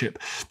possible in the ship.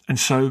 And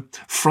so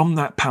from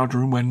that powder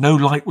room, where no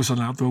light was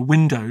allowed, there were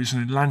windows,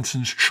 and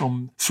lanterns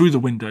shone through the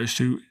windows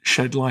to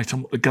shed light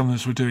on what the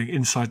gunners were doing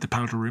inside the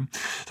powder room.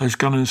 Those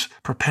gunners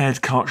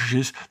prepared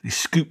cartridges, they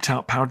scooped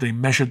out powder, they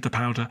measured the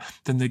powder,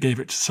 then they gave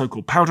it to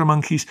so-called powder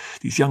monkeys,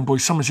 these young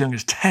boys, some as young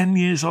as 10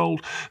 years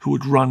old, who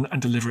would run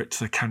and deliver it to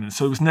the cannon.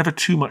 So there was never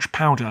too much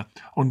powder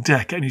on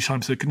deck at any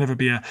time, so there could never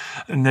be a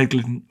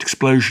negligent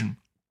explosion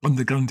on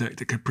the gun deck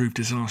that could prove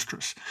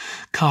disastrous.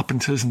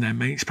 Carpenters and their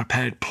mates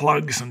prepared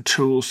plugs and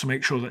tools to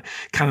make sure that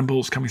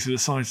cannonballs coming through the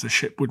sides of the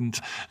ship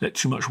wouldn't let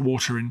too much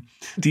water in.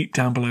 Deep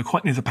down below,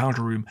 quite near the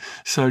powder room,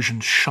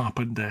 surgeons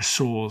sharpened their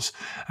saws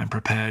and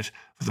prepared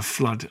for the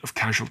flood of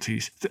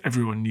casualties that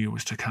everyone knew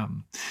was to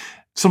come.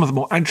 Some of the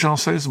more agile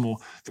sailors, the more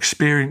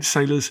experienced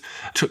sailors,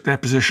 took their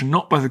position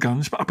not by the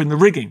guns but up in the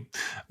rigging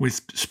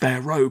with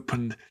spare rope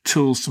and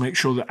tools to make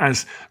sure that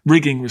as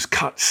rigging was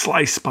cut,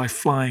 sliced by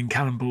flying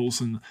cannonballs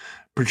and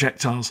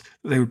projectiles,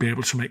 they would be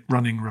able to make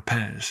running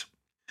repairs.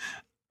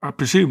 I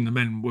presume the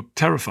men were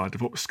terrified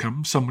of what was to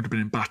come. Some would have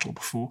been in battle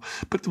before,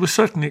 but there was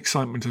certainly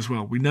excitement as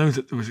well. We know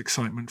that there was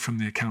excitement from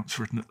the accounts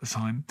written at the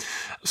time.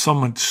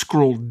 Some had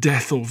scrawled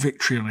death or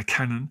victory on a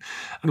cannon,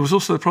 and there was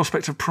also the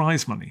prospect of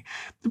prize money.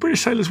 The British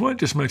sailors weren't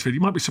just motivated,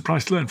 you might be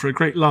surprised to learn, for a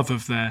great love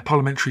of their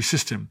parliamentary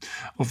system,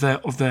 of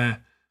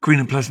their green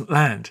and pleasant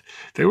land.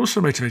 They were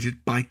also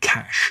motivated by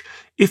cash.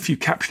 If you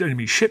captured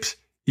enemy ships,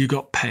 you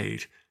got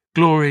paid.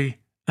 Glory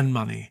and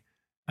money,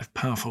 a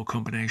powerful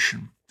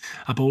combination.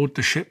 Aboard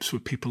the ships were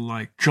people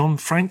like John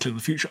Franklin,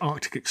 the future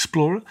Arctic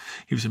explorer.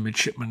 He was a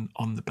midshipman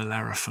on the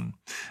Bellerophon.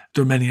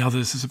 There are many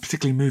others. There's a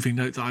particularly moving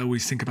note that I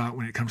always think about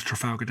when it comes to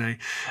Trafalgar Day.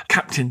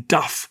 Captain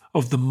Duff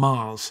of the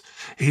Mars.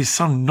 His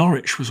son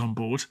Norwich was on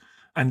board,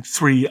 and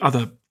 3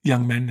 other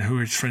young men who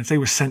were his friends. They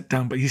were sent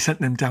down, but he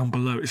sent them down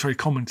below. It's very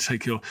common to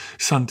take your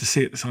son to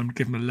sea at the time,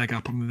 give him a leg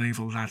up on the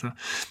naval ladder.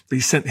 But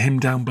he sent him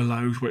down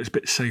below where it's a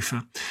bit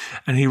safer.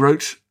 And he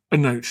wrote a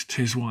note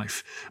to his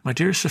wife. My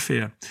dearest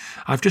Sophia,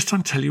 I've just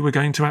time to tell you we're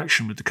going to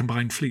action with the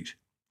combined fleet.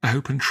 I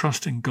hope and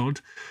trust in God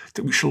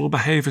that we shall all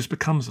behave as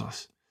becomes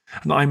us,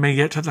 and that I may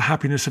yet have the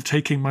happiness of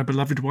taking my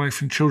beloved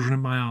wife and children in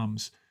my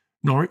arms.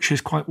 Norwich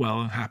is quite well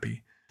and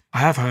happy. I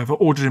have, however,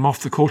 ordered him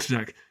off the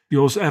quarterdeck.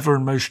 Yours ever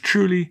and most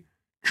truly,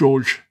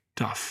 George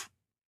Duff.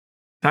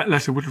 That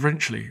letter would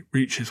eventually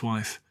reach his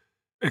wife,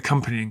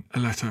 accompanying a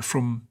letter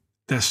from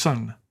their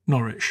son,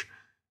 Norwich,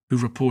 who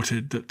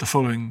reported that the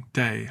following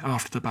day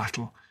after the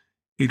battle,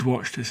 he'd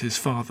watched as his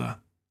father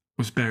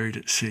was buried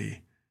at sea,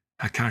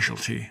 a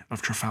casualty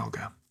of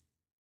Trafalgar.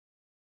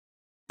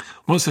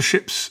 Once the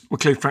ships were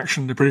cleared for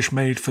action, the British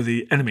made for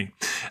the enemy.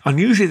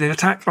 Unusually, they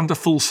attacked under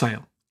full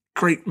sail.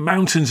 Great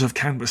mountains of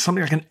canvas,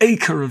 something like an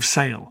acre of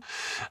sail,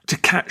 to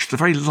catch the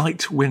very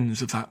light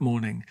winds of that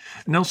morning.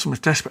 Nelson was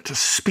desperate to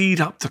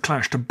speed up the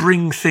clash, to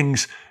bring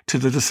things to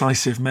the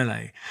decisive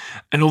melee.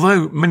 And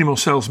although many more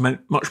sails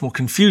meant much more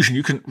confusion,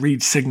 you couldn't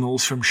read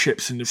signals from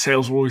ships and the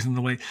sails were always in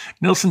the way,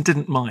 Nelson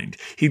didn't mind.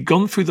 He'd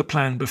gone through the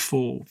plan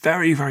before,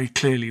 very, very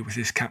clearly with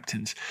his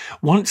captains.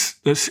 Once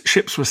the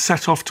ships were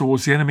set off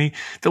towards the enemy,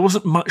 there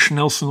wasn't much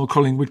Nelson or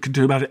Collingwood could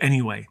do about it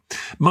anyway.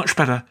 Much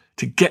better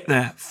to get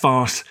there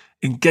fast,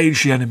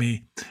 engage the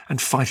enemy,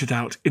 and fight it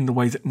out in the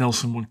way that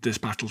Nelson wanted this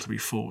battle to be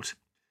fought.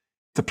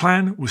 The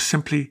plan was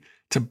simply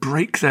to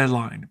break their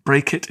line,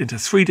 break it into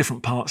 3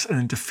 different parts, and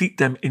then defeat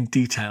them in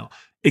detail.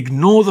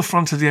 Ignore the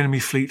front of the enemy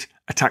fleet,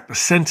 attack the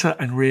centre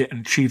and rear, and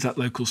achieve that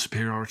local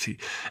superiority.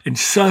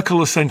 Encircle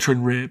the centre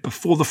and rear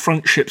before the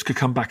front ships could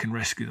come back and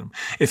rescue them.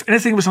 If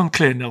anything was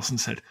unclear, Nelson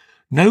said,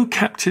 no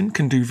captain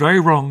can do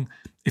very wrong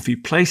if he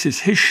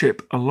places his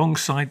ship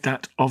alongside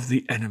that of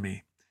the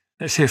enemy.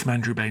 Let's hear from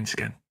Andrew Baines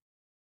again.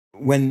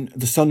 When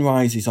the sun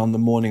rises on the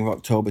morning of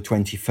October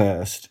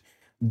 21st,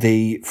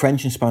 the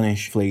French and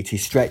Spanish fleet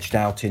is stretched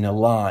out in a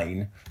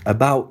line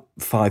about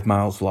 5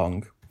 miles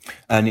long,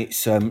 and it's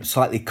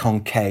slightly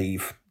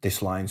concave,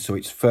 this line, so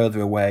it's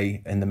further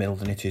away in the middle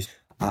than it is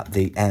at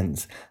the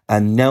ends.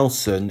 And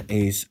Nelson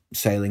is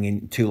sailing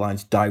in 2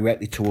 lines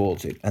directly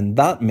towards it, and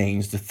that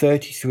means the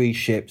 33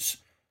 ships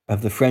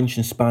of the French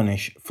and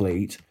Spanish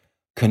fleet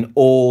can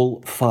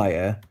all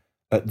fire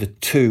at the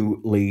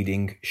two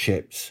leading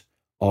ships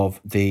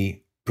of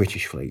the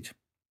British fleet.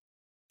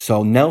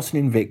 So Nelson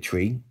in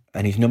Victory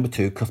and his number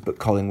 2, Cuthbert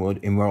Collingwood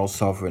in Royal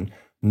Sovereign,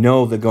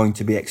 know they're going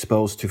to be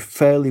exposed to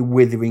fairly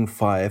withering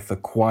fire for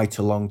quite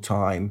a long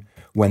time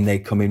when they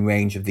come in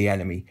range of the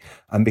enemy.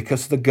 And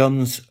because the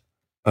guns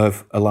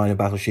of a line of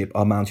battleship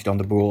are mounted on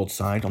the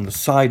broadside, on the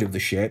side of the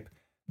ship,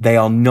 they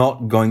are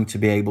not going to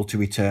be able to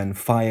return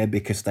fire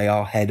because they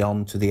are head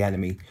on to the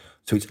enemy.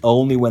 So it's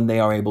only when they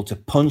are able to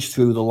punch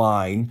through the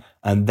line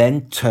and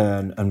then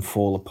turn and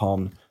fall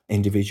upon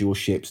individual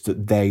ships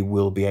that they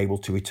will be able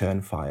to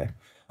return fire.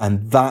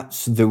 And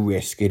that's the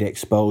risk. It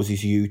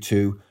exposes you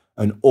to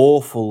an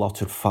awful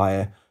lot of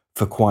fire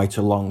for quite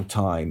a long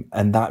time.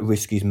 And that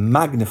risk is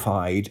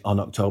magnified on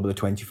October the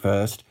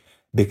 21st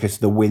because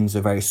the winds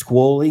are very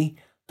squally,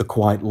 they're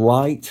quite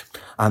light,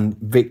 and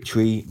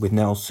Victory with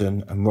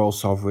Nelson and Royal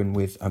Sovereign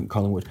with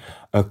Collingwood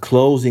are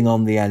closing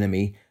on the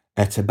enemy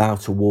at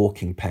about a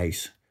walking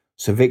pace.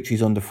 So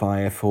Victory's under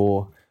fire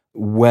for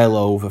well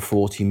over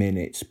 40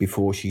 minutes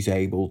before she's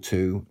able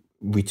to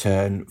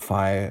return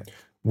fire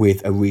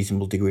with a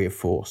reasonable degree of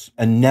force.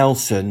 And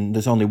Nelson,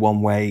 there's only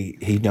one way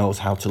he knows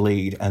how to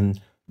lead, and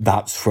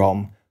that's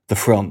from the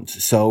front.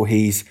 So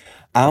he's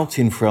out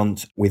in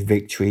front with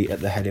Victory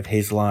at the head of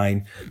his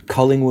line.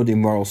 Collingwood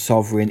in Royal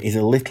Sovereign is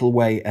a little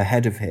way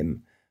ahead of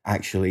him,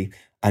 actually,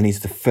 and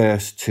is the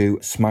first to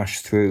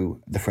smash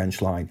through the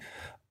French line.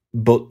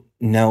 But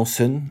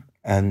Nelson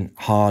and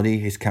Hardy,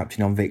 his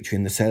captain on Victory,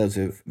 and the sailors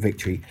of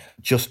Victory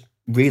just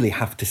really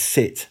have to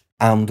sit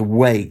and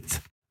wait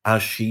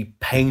as she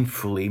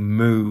painfully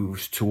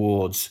moves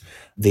towards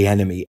the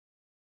enemy.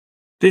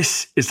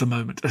 This is the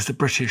moment as the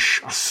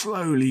British are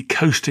slowly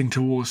coasting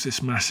towards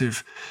this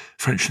massive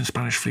French and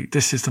Spanish fleet.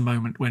 This is the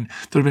moment when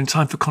there would have been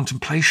time for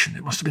contemplation.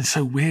 It must have been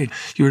so weird.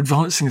 You're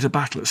advancing into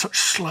battle at such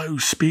slow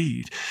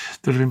speed.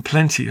 There would have been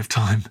plenty of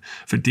time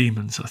for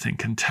demons, I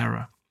think, and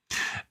terror.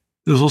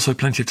 There was also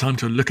plenty of time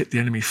to look at the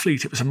enemy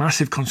fleet. It was a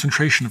massive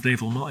concentration of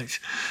naval might.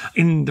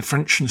 In the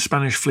French and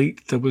Spanish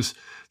fleet, there was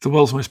the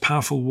world's most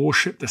powerful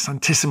warship, the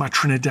Santissima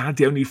Trinidad,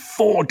 the only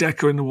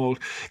 4-decker in the world,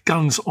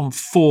 guns on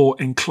 4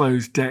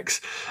 enclosed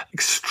decks,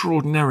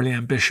 extraordinarily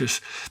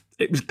ambitious.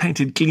 It was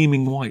painted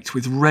gleaming white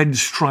with red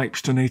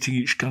stripes donating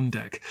each gun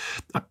deck.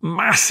 A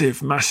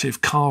massive,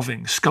 massive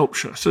carving,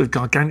 sculpture, sort of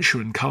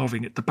gargantuan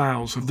carving at the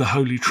bows of the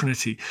Holy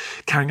Trinity,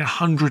 carrying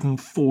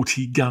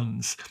 140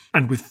 guns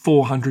and with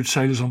 400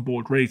 sailors on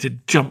board ready to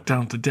jump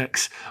down the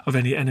decks of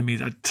any enemy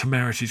that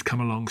temerities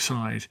come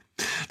alongside.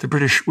 The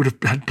British would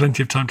have had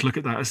plenty of time to look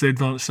at that as they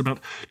advanced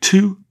about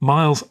 2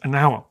 miles an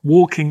hour,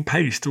 walking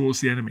pace towards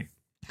the enemy.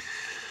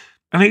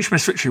 And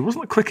HMS Victory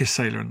wasn't the quickest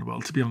sailor in the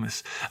world, to be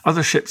honest.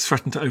 Other ships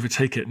threatened to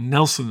overtake it.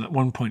 Nelson at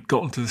one point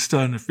got onto the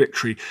stern of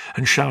Victory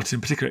and shouted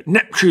in particular,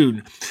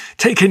 "Neptune,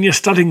 take in your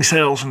studding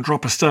sails and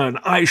drop astern.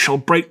 I shall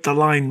break the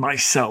line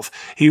myself."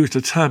 He was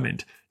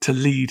determined to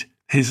lead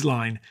his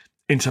line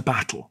into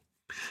battle.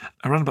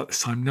 Around about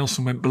this time,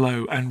 Nelson went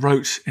below and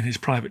wrote in his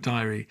private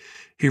diary,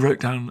 he wrote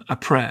down a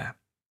prayer.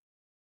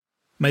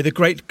 "May the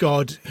great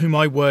God, whom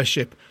I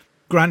worship,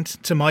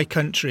 grant to my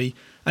country,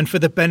 and for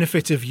the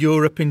benefit of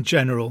Europe in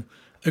general,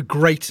 a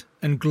great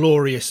and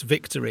glorious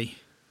victory.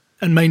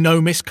 And may no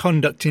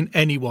misconduct in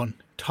anyone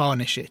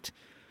tarnish it.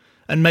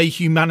 And may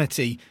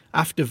humanity,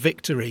 after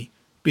victory,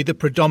 be the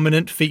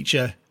predominant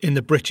feature in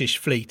the British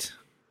fleet.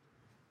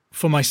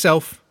 For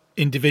myself,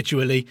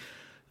 individually,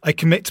 I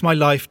commit my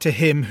life to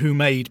him who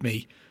made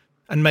me,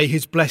 and may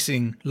his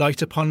blessing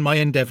light upon my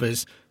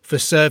endeavours for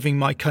serving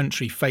my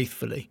country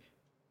faithfully.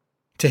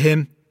 To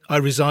him I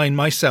resign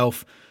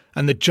myself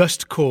and the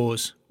just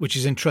cause which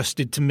is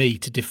entrusted to me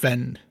to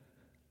defend.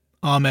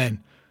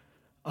 Amen.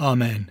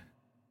 Amen.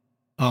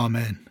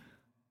 Amen."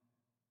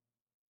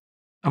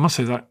 I must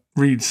say that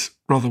reads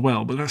rather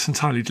well, but that's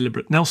entirely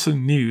deliberate.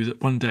 Nelson knew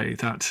that one day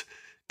that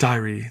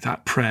diary,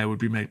 that prayer would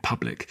be made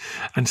public.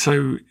 And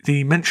so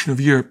the mention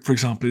of Europe, for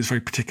example, is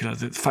very particular.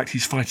 The fact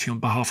he's fighting on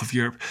behalf of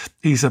Europe.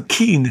 He's a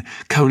keen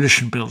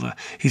coalition builder.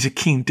 He's a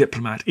keen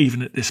diplomat,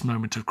 even at this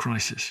moment of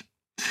crisis.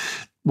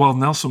 While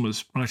Nelson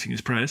was writing his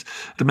prayers,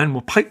 the men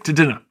were piped to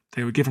dinner.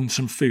 They were given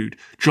some food.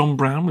 John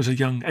Brown was a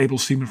young able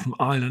seaman from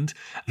Ireland.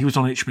 He was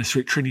on HMS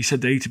Victory, and he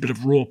said they ate a bit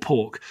of raw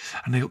pork,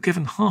 and they got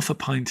given half a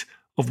pint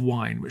of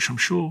wine, which I'm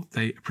sure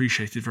they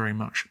appreciated very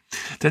much.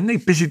 Then they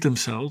busied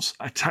themselves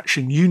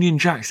attaching Union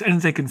Jacks, anything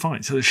they can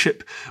find, so the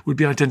ship would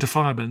be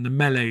identifiable in the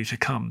melee to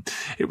come.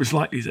 It was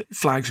likely that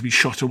flags would be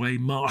shot away,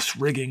 mast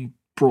rigging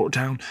brought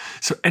down,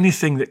 so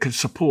anything that could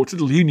support a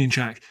little Union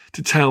Jack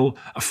to tell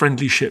a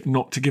friendly ship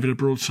not to give it a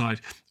broadside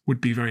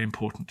would be very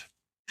important.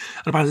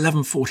 At about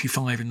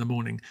 11:45 in the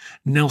morning,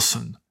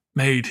 Nelson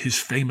made his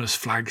famous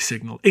flag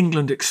signal.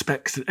 England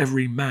expects that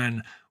every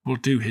man will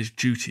do his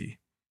duty.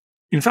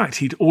 In fact,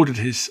 he'd ordered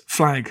his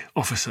flag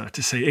officer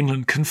to say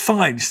England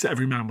confides that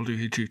every man will do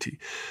his duty.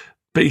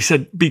 But he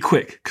said, "Be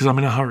quick, because I'm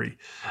in a hurry."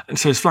 And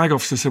so his flag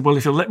officer said, "Well,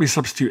 if you'll let me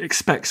substitute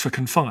expects for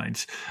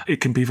confides, it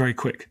can be very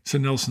quick." So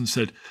Nelson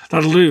said,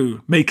 "That'll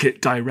do, make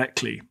it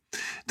directly."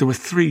 There were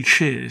 3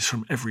 cheers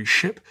from every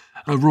ship,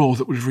 a roar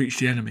that would have reached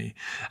the enemy.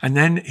 And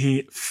then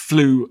he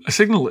flew a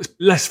signal that's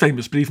less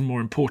famous but even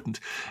more important,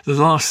 the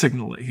last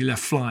signal that he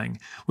left flying,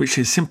 which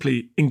is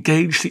simply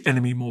engage the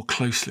enemy more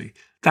closely.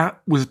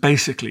 That was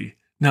basically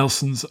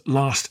Nelson's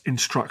last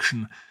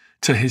instruction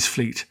to his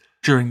fleet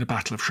during the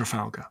Battle of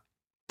Trafalgar.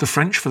 The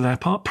French, for their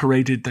part,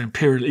 paraded their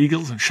imperial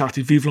eagles and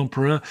shouted Vive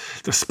l'Empereur.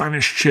 The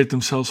Spanish cheered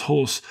themselves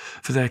hoarse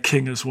for their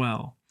king as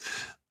well.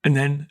 And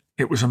then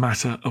it was a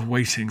matter of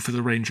waiting for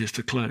the ranges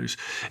to close.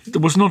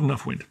 There was not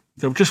enough wind.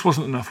 There just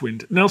wasn't enough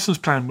wind. Nelson's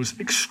plan was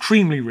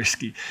extremely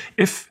risky.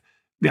 If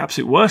the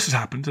absolute worst had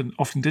happened, and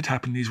often did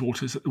happen in these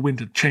waters, that the wind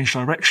had changed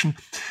direction,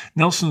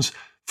 Nelson's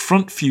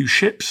front few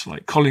ships,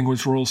 like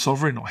Collingwood's Royal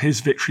Sovereign or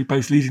his Victory,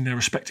 both leading their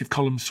respective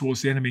columns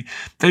towards the enemy,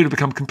 they would have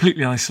become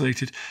completely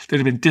isolated. They'd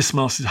have been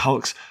dismasted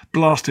hulks,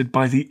 blasted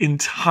by the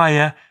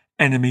entire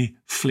enemy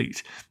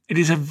fleet. It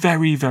is a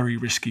very, very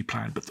risky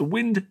plan, but the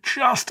wind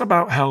just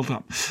about held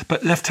up.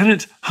 But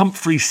Lieutenant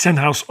Humphrey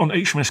Senhouse on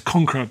HMS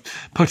Conqueror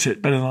put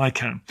it better than I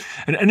can.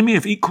 An enemy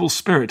of equal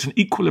spirit and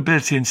equal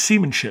ability in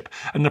seamanship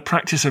and the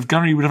practice of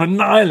gunnery would have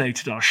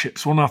annihilated our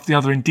ships one after the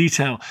other in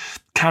detail,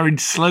 carried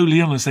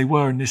slowly on as they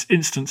were in this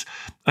instance,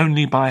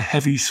 only by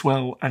heavy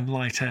swell and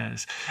light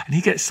airs. And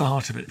he gets to the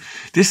heart of it.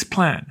 This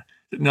plan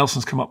that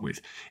Nelson's come up with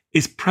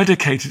is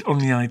predicated on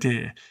the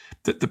idea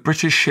that the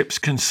British ships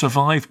can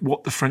survive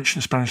what the French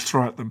and Spanish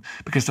throw at them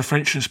because the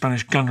French and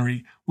Spanish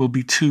gunnery will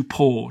be too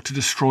poor to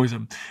destroy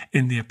them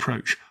in the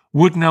approach.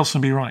 Would Nelson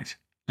be right?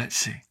 Let's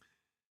see.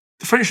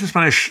 The French and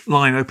Spanish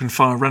line opened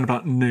fire around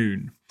about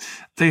noon.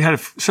 They had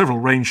several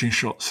ranging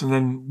shots, and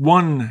then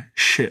one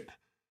ship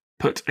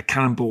put a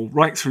cannonball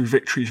right through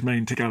Victory's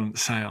main topgallant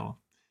sail.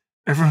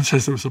 Everyone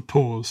says there was a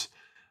pause.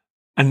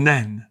 And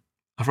then,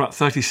 after about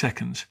 30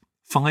 seconds,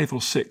 5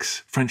 or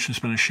 6 French and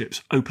Spanish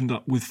ships opened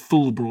up with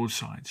full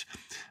broadsides,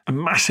 a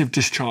massive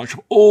discharge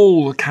of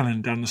all the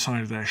cannon down the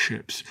side of their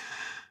ships,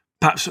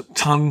 perhaps a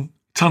ton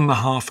and a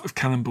half of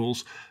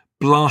cannonballs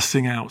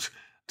blasting out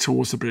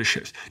towards the British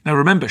ships. Now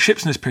remember,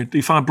 ships in this period,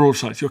 you fire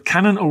broadsides. Your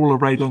cannon are all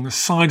arrayed along the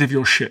side of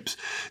your ships,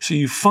 so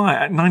you fire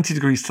at 90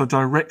 degrees to the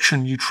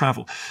direction you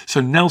travel.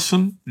 So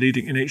Nelson,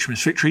 leading in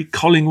HMS Victory,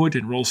 Collingwood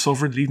in Royal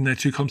Sovereign, leading their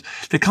 2 columns,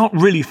 they can't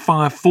really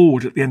fire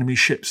forward at the enemy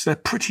ships. They're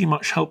pretty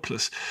much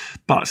helpless.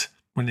 But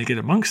when they get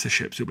amongst the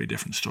ships, it'll be a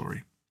different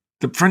story.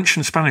 The French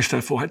and Spanish,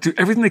 therefore, had to do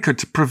everything they could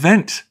to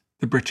prevent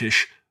the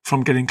British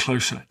from getting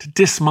closer, to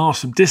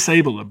dismast them,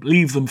 disable them,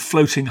 leave them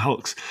floating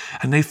hulks.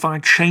 And they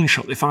fired chain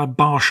shot, they fired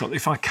bar shot, they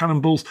fired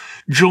cannonballs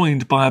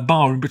joined by a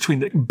bar in between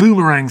that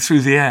boomerang through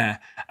the air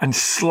and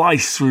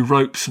slice through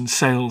ropes and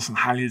sails and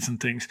halyards and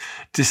things,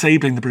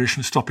 disabling the British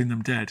and stopping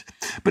them dead.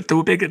 But there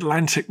were big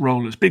Atlantic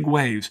rollers, big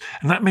waves,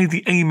 and that made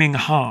the aiming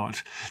hard.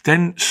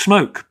 Then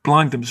smoke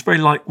blinded them. It was very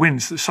light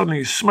winds.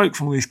 Suddenly smoke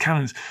from all these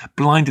cannons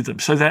blinded them.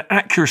 So their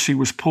accuracy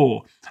was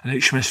poor, and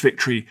HMS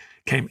Victory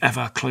came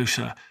ever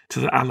closer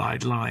to the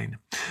Allied line.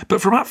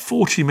 But for about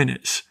 40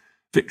 minutes,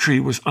 Victory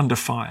was under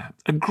fire.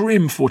 A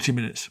grim 40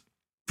 minutes.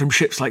 From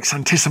ships like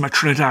Santissima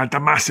Trinidad, the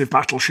massive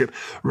battleship,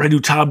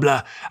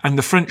 Redoutable, and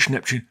the French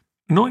Neptune.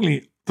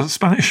 Annoyingly, the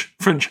Spanish,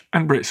 French,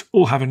 and Brits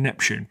all have a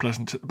Neptune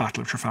present at the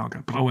Battle of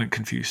Trafalgar, but I won't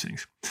confuse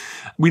things.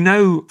 We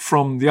know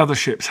from the other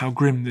ships how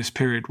grim this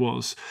period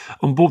was.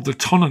 On board the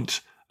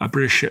Tonnant, a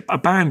British ship, a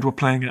band were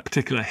playing a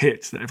particular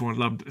hit that everyone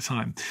loved at the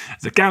time.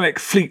 The Gallic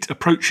fleet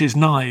approaches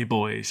nigh,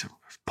 boys.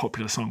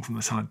 Popular song from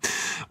the time.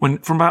 When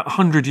from about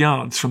 100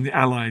 yards from the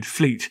Allied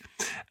fleet,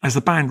 as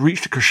the band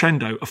reached a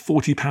crescendo, a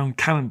 40-pound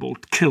cannonball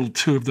killed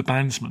 2 of the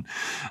bandsmen.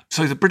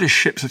 So the British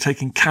ships are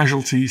taking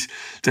casualties,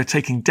 they're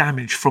taking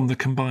damage from the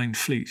combined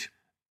fleet.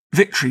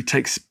 Victory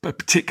takes a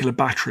particular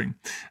battering.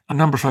 A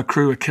number of her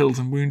crew are killed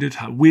and wounded.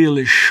 Her wheel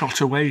is shot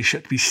away. She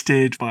had to be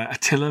steered by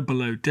Attila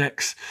below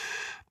decks,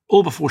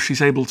 all before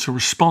she's able to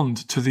respond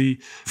to the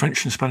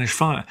French and Spanish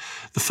fire.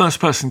 The first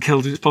person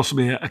killed is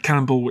possibly a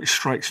cannonball which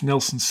strikes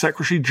Nelson's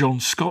secretary, John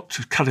Scott,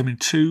 to cut him in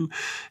 2.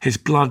 His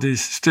blood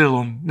is still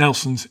on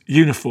Nelson's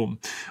uniform,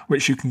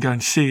 which you can go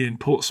and see in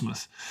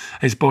Portsmouth.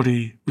 His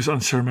body was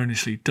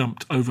unceremoniously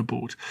dumped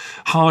overboard.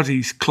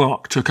 Hardy's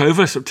Clark took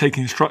over, so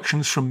taking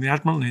instructions from the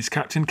Admiral and his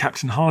captain,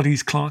 Captain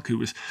Hardy's Clark, who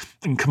was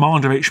in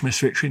command of HMS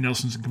Victory.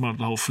 Nelson's in command of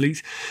the whole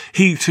fleet.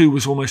 He too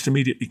was almost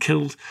immediately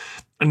killed.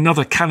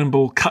 Another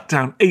cannonball cut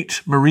down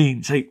 8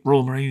 Marines, 8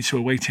 Royal Marines who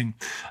were waiting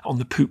on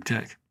the poop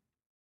deck.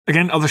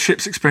 Again, other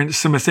ships experienced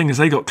a similar thing as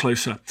they got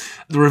closer.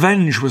 The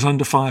Revenge was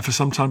under fire for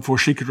some time before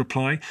she could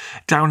reply.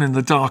 Down in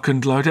the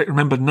darkened lower deck,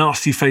 remember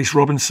Nasty Face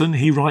Robinson?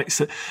 He writes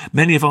that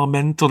many of our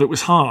men thought it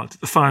was hard,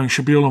 the firing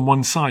should be all on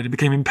one side, and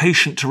became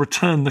impatient to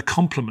return the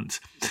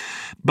compliment.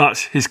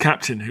 But his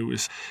captain, who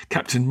was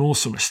Captain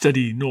Morsum, a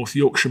steady North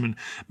Yorkshireman,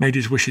 made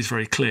his wishes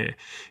very clear.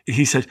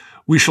 He said,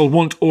 "We shall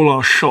want all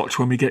our shot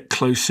when we get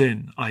close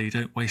in," i.e.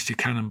 don't waste your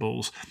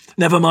cannonballs.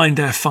 "Never mind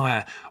their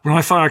fire. When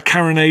I fire a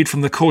carronade from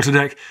the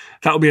quarterdeck,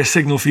 that'll be a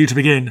signal for you to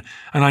begin,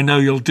 and I know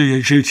you'll do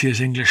your duty as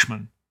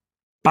Englishmen."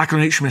 Back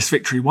on HMS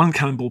Victory, one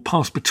cannonball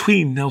passed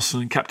between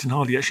Nelson and Captain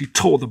Hardy actually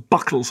tore the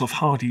buckles off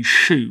Hardy's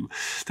shoe.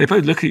 They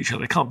both look at each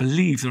other, they can't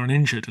believe they're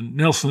uninjured, and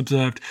Nelson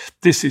observed,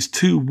 "This is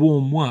too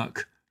warm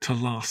work to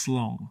last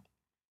long."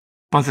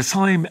 By the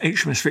time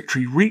HMS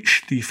Victory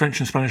reached the French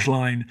and Spanish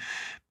line,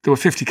 there were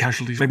 50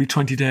 casualties, maybe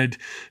 20 dead,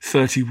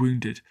 30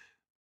 wounded.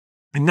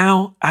 And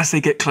now, as they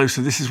get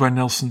closer, this is where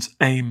Nelson's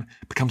aim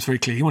becomes very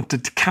clear. He wants to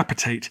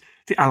decapitate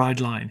the Allied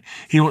line.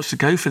 He wants to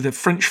go for the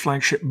French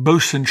flagship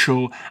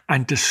Beausejour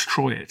and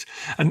destroy it.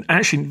 And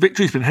actually,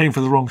 Victory's been heading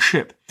for the wrong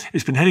ship.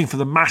 It's been heading for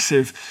the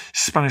massive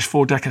Spanish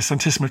four-decker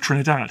Santissima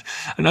Trinidad.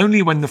 And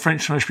only when the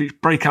French and Spanish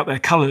break out their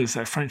colours,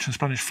 their French and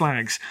Spanish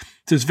flags,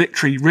 does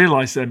Victory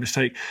realise their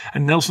mistake,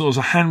 and Nelson does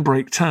a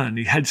handbrake turn.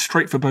 He heads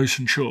straight for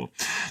Beausejour.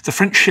 The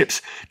French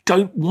ships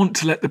don't want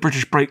to let the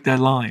British break their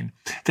line.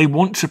 They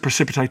want to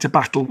precipitate a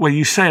battle where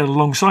you sail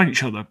alongside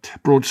each other,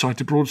 broadside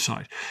to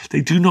broadside.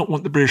 They do not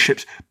want the British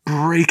ships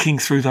breaking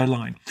through their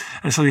line.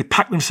 And so they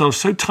pack themselves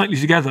so tightly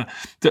together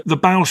that the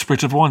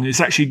bowsprit of one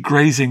is actually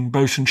grazing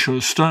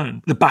Beausejour's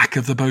stern, the back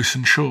of the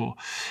Beausejour.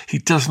 He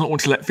does not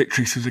want to let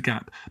Victory through the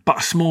gap, but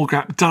a small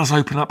gap does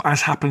open up,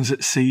 as happens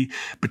at sea,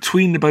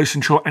 between the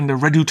Beausejour and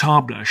the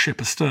Redoutable, a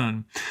ship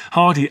astern.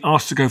 Hardy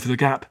asks to go for the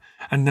gap,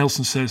 and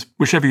Nelson says,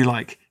 "Whichever you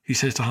like." He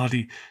says to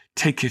Hardy,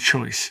 "Take your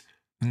choice."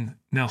 And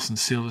Nelson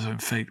sealed his own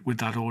fate with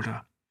that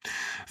order.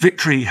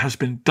 Victory has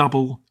been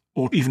double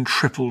or even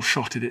triple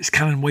shotted, its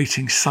cannon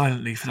waiting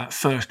silently for that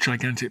first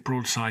gigantic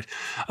broadside.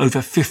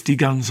 Over 50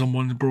 guns on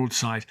one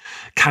broadside,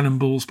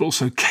 cannonballs, but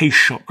also case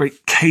shot,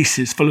 great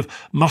cases full of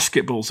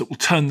musket balls that will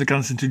turn the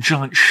guns into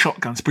giant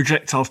shotguns,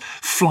 projectiles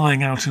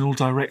flying out in all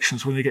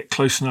directions when they get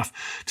close enough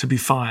to be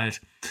fired.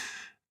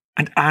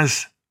 And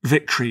as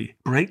Victory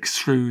breaks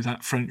through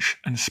that French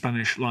and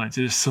Spanish lines,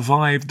 it has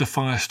survived the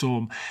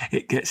firestorm,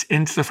 it gets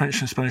into the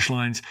French and Spanish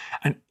lines,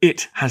 and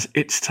it has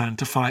its turn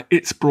to fire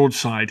its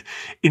broadside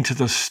into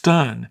the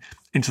stern,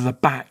 into the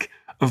back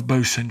of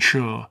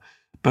Beausejour.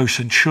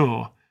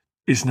 Beausejour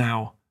is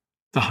now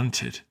the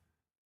hunted.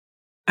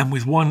 And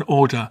with one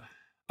order,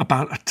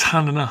 about 1.5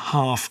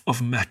 tons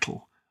of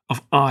metal,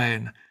 of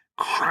iron,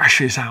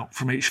 crashes out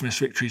from HMS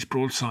Victory's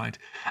broadside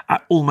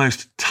at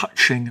almost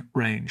touching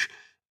range,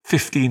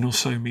 15 or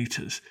so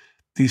metres.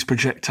 These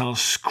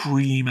projectiles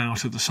scream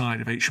out of the side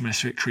of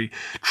HMS Victory,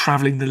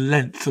 travelling the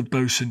length of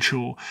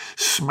Beausejour,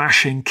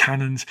 smashing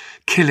cannons,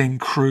 killing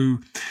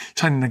crew,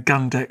 turning the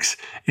gun decks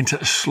into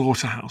a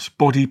slaughterhouse,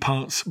 body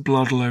parts,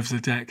 blood all over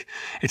the deck.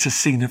 It's a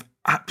scene of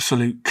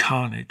absolute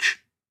carnage.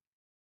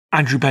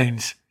 Andrew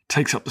Baines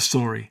takes up the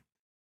story.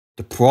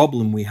 The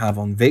problem we have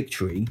on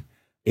Victory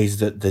is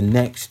that the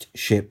next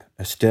ship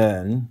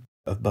astern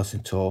of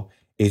Beausejour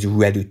is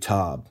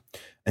Redoutable,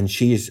 and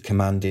she is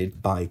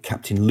commanded by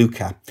Captain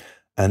Luca.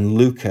 And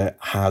Luca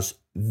has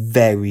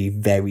very,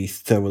 very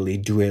thoroughly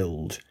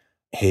drilled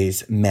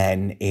his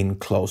men in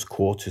close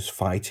quarters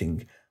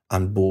fighting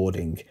and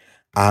boarding.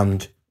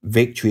 And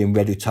Victory and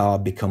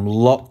Redoutable become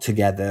locked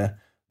together,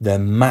 their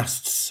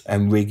masts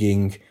and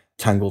rigging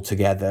tangle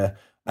together,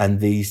 and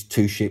these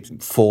two ships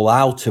fall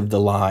out of the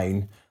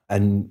line.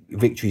 And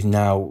Victory is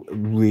now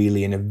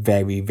really in a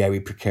very, very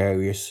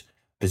precarious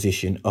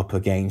position up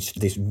against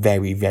this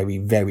very, very,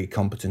 very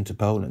competent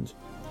opponent.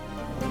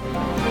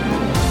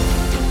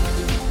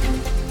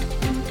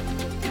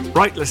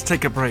 Right, let's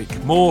take a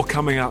break. More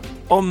coming up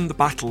on the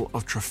Battle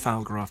of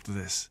Trafalgar after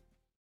this.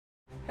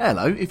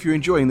 Hello, if you're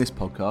enjoying this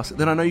podcast,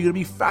 then I know you're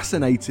going to be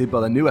fascinated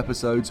by the new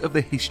episodes of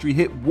the History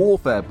Hit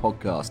Warfare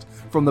podcast,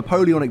 from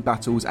Napoleonic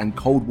battles and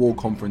Cold War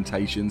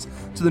confrontations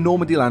to the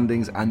Normandy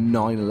landings and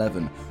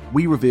 9/11.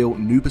 We reveal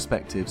new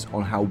perspectives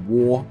on how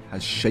war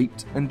has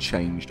shaped and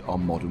changed our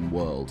modern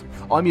world.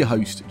 I'm your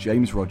host,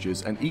 James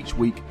Rogers, and each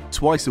week,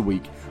 twice a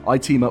week, I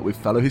team up with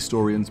fellow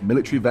historians,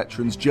 military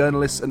veterans,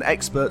 journalists, and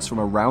experts from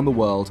around the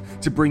world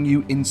to bring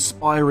you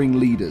inspiring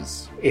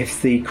leaders.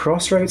 If the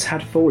crossroads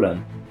had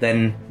fallen,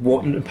 then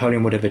what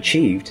Napoleon would have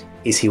achieved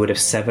is he would have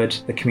severed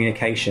the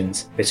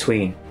communications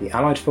between the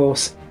Allied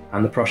force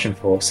and the Prussian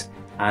force,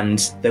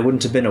 and there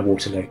wouldn't have been a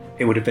Waterloo.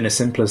 It would have been as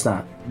simple as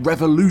that.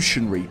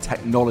 Revolutionary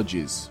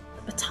technologies.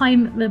 At the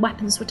time the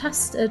weapons were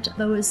tested,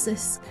 there was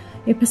this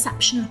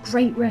perception of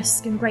great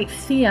risk and great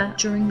fear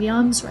during the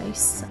arms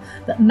race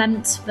that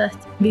meant that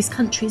these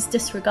countries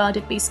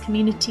disregarded these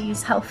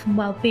communities' health and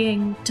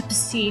well-being to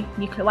pursue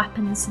nuclear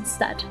weapons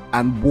instead.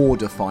 And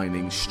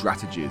war-defining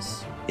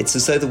strategies. It's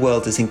as though the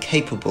world is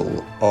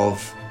incapable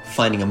of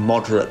finding a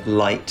moderate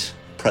light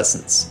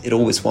presence. It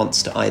always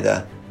wants to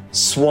either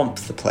swamp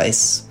the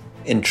place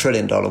in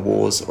trillion-dollar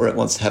wars, or it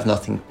wants to have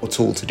nothing at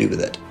all to do with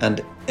it.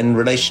 And in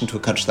relation to a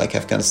country like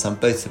Afghanistan,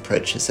 both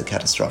approaches are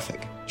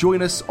catastrophic.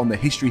 Join us on the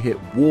History Hit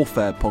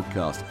Warfare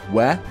podcast,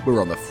 where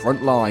we're on the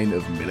front line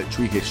of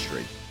military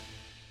history.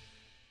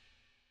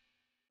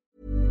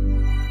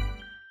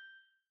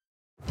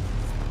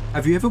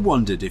 Have you ever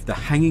wondered if the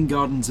Hanging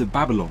Gardens of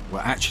Babylon were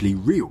actually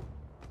real?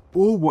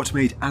 Or what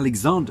made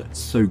Alexander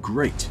so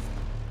great?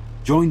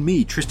 Join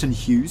me, Tristan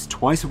Hughes,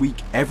 twice a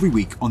week, every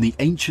week on the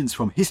Ancients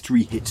from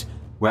History Hit,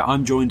 where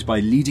I'm joined by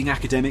leading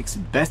academics,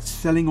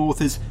 best-selling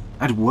authors,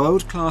 and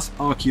world-class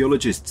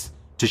archaeologists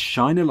to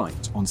shine a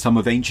light on some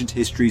of ancient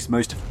history's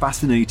most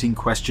fascinating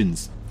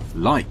questions,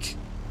 like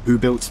who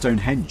built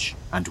Stonehenge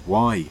and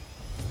why?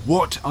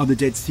 What are the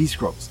Dead Sea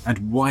Scrolls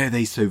and why are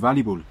they so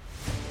valuable?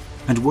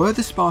 And were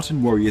the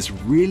Spartan warriors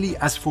really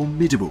as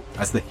formidable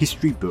as the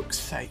history books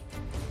say?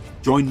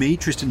 Join me,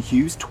 Tristan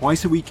Hughes,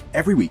 twice a week,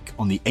 every week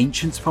on the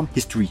Ancients from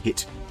History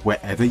Hit,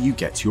 wherever you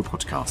get your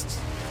podcasts.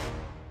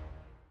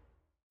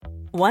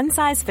 One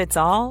size fits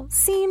all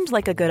seemed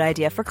like a good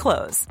idea for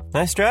clothes.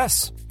 Nice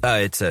dress.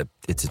 It's a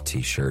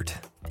t-shirt.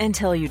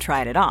 Until you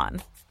tried it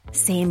on.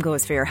 Same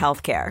goes for your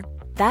healthcare.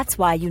 That's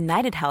why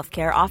United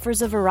Healthcare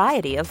offers a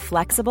variety of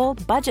flexible,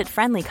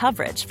 budget-friendly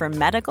coverage for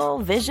medical,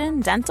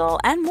 vision, dental,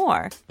 and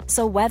more.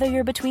 So whether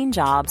you're between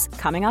jobs,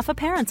 coming off a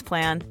parent's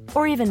plan,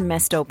 or even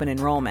missed open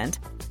enrollment,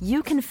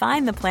 you can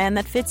find the plan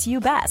that fits you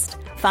best.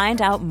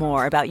 Find out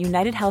more about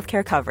United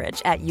Healthcare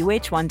coverage at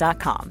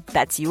uh1.com.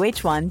 That's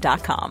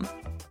uh1.com.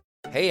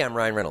 Hey, I'm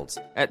Ryan Reynolds.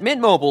 At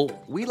Mint Mobile,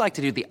 we like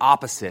to do the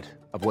opposite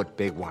of what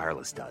Big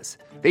Wireless does.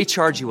 They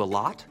charge you a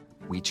lot,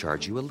 we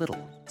charge you a little.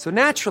 So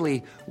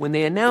naturally, when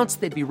they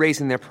announced they'd be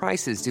raising their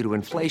prices due to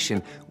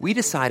inflation, we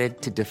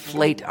decided to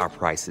deflate our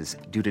prices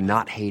due to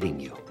not hating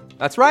you.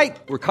 That's right.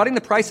 We're cutting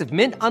the price of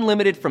Mint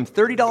Unlimited from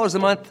 $30 a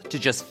month to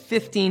just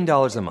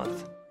 $15 a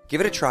month. Give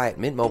it a try at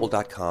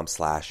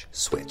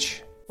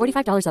mintmobile.com/switch.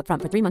 $45 up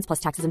front for 3 months plus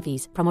taxes and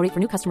fees. Promo rate for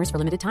new customers for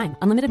limited time.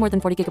 Unlimited more than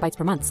 40 gigabytes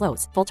per month.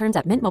 Slows full terms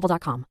at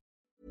mintmobile.com.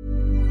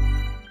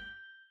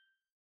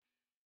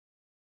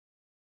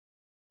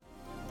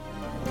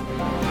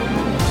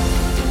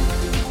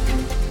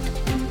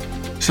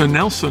 So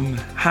Nelson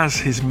has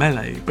his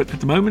melee, but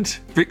at the moment,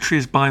 Victory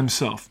is by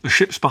himself. The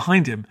ships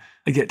behind him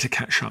are yet to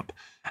catch up.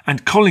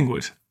 And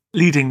Collingwood,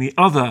 leading the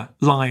other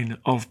line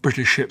of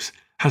British ships,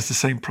 has the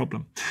same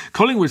problem.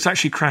 Collingwood's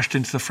actually crashed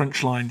into the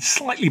French line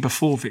slightly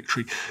before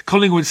Victory.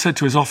 Collingwood said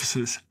to his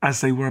officers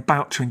as they were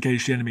about to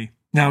engage the enemy,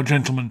 "Now,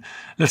 gentlemen,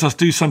 let us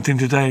do something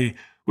today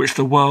which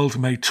the world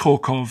may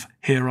talk of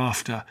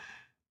hereafter."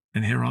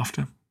 And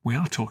hereafter, we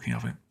are talking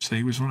of it. So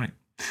he was right.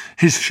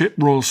 His ship,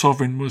 Royal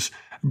Sovereign, was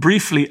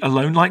briefly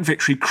alone, like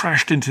Victory,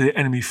 crashed into the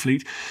enemy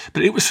fleet,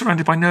 but it was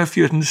surrounded by no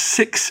fewer than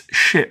 6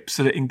 ships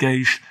that it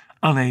engaged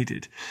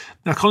unaided.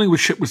 Now,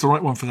 Collingwood's ship was the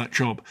right one for that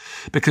job,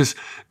 because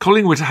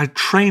Collingwood had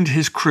trained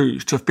his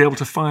crews to be able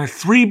to fire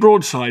 3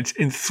 broadsides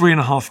in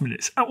 3.5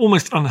 minutes,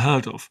 almost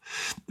unheard of.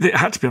 It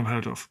had to be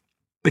unheard of,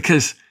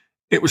 because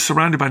it was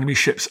surrounded by enemy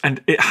ships,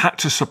 and it had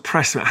to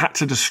suppress them. It had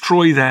to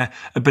destroy their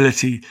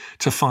ability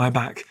to fire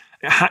back.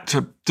 It had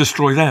to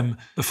destroy them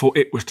before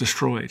it was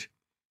destroyed.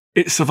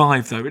 It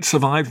survived, though. It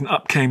survived, and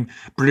up came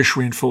British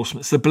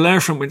reinforcements. The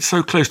Bellerophon went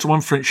so close to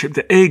one French ship,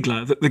 the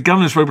Aigle, that the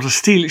gunners were able to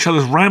steal each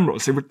other's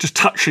ramrods. They were just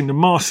touching. The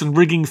masts and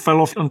rigging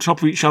fell off on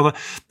top of each other.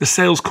 The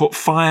sails caught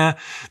fire.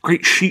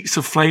 Great sheets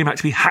of flame had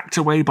to be hacked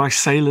away by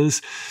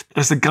sailors.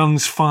 As the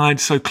guns fired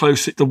so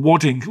close, the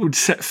wadding would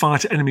set fire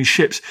to enemy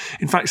ships.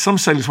 In fact, some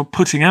sailors were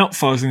putting out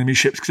fires on enemy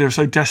ships because they were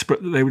so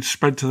desperate that they would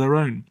spread to their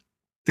own.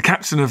 The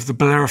captain of the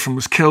Bellerophon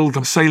was killed.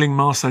 The sailing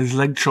master had his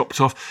leg chopped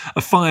off.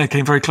 A fire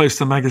came very close to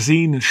the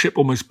magazine and the ship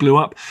almost blew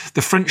up.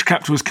 The French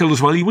captain was killed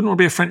as well. He wouldn't want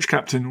to be a French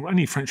captain, or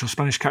any French or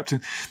Spanish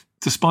captain.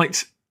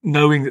 Despite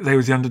knowing that they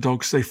were the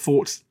underdogs, they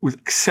fought with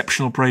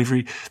exceptional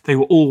bravery. They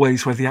were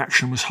always where the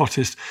action was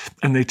hottest,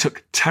 and they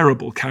took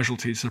terrible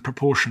casualties. The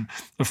proportion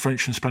of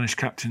French and Spanish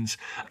captains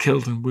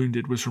killed and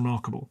wounded was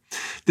remarkable.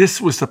 This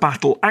was the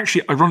battle,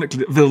 actually, ironically,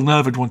 that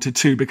Villeneuve had wanted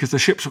too, because the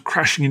ships were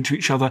crashing into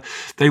each other.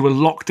 They were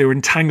locked, they were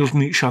entangled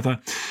in each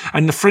other,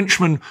 and the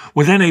Frenchmen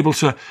were then able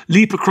to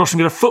leap across and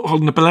get a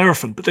foothold in the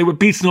Bellerophon, but they were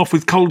beaten off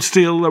with cold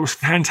steel. There was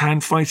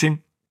hand-to-hand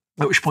fighting,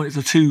 at which point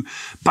the 2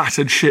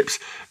 battered ships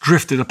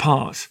drifted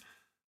apart.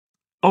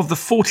 Of the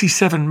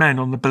 47 men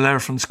on the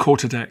Bellerophon's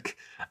quarterdeck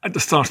at the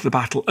start of the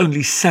battle,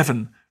 only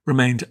 7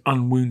 remained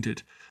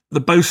unwounded. The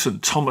boatswain,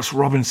 Thomas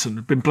Robinson,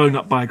 had been blown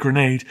up by a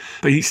grenade,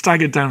 but he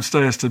staggered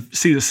downstairs to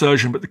see the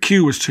surgeon, but the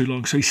queue was too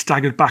long, so he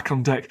staggered back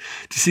on deck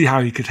to see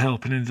how he could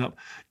help and ended up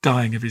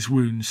dying of his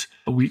wounds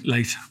a week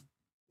later.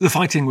 The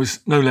fighting was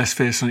no less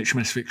fierce on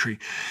HMS Victory.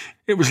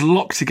 It was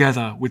locked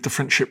together with the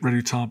French ship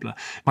Redoutable.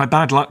 By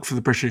bad luck for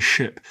the British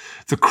ship,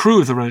 the crew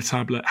of the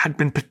Redoutable had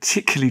been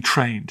particularly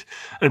trained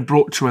and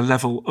brought to a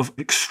level of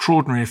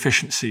extraordinary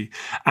efficiency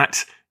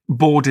at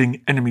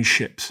boarding enemy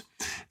ships.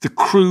 The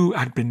crew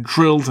had been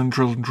drilled and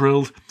drilled and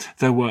drilled.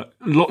 There were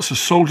lots of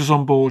soldiers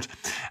on board,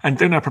 and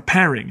they're now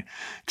preparing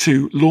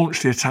to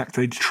launch the attack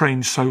they'd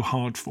trained so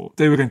hard for.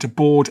 They were going to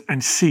board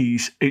and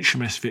seize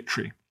HMS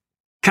Victory.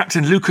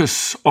 Captain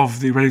Lucas of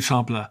the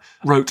Redoutable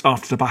wrote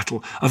after the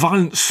battle, "A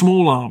violent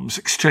small-arms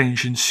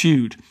exchange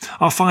ensued.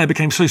 Our fire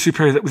became so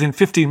superior that within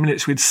 15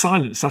 minutes we had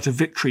silenced that of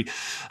Victory.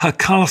 Her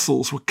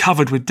castles were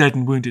covered with dead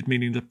and wounded,"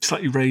 meaning the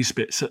slightly raised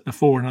bits at the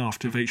fore and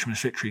aft of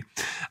HMS Victory.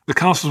 "The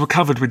castles were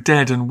covered with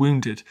dead and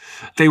wounded.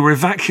 They were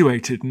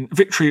evacuated, and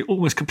Victory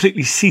almost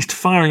completely ceased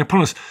firing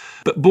upon us.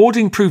 But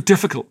boarding proved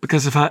difficult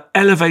because of her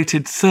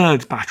elevated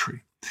 3rd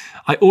battery.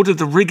 I ordered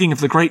the rigging of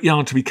the great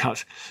yard to be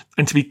cut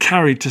and to be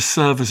carried to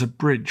serve as a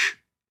bridge."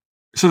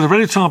 So the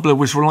Redoutable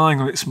was relying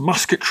on its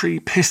musketry,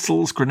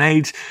 pistols,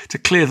 grenades to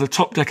clear the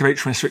top deck of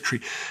HMS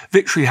Victory.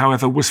 Victory,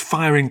 however, was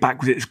firing back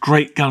with its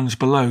great guns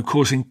below,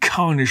 causing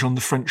carnage on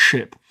the French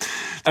ship.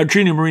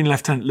 Junior Marine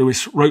Lieutenant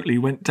Lewis Roteley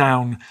went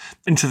down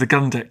into the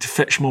gun deck to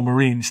fetch more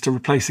Marines to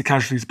replace the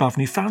casualties above,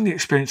 and he found the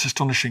experience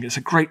astonishing. It's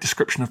a great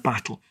description of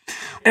battle.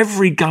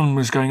 Every gun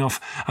was going off.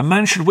 A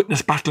man should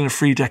witness battle in a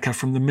free-decker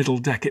from the middle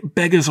deck. It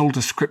beggars all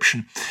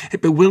description.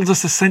 It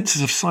bewilders the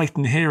senses of sight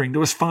and hearing. There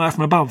was fire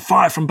from above,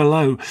 fire from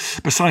below.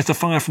 Besides the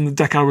fire from the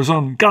deck I was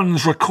on,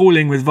 guns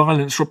recoiling with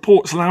violence,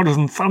 reports louder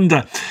than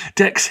thunder,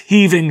 decks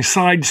heaving,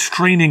 sides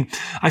straining.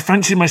 I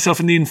fancied myself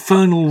in the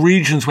infernal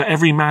regions where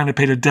every man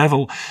appeared a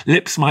devil.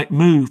 Lips might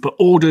move, but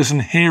orders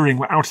and hearing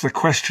were out of the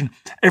question.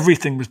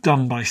 Everything was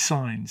done by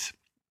signs.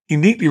 He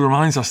neatly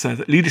reminds us there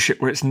that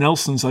leadership, where it's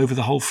Nelson's over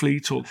the whole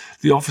fleet or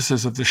the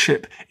officers of the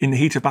ship in the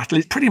heat of battle,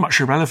 is pretty much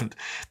irrelevant.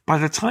 By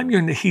the time you're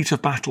in the heat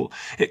of battle,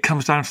 it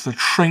comes down to the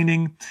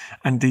training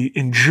and the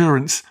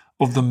endurance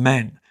of the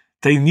men.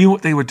 They knew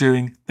what they were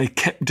doing. They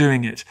kept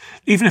doing it.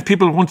 Even if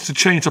people wanted to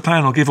change the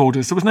plan or give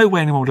orders, there was no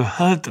way anyone would have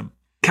heard them.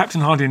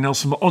 Captain Hardy and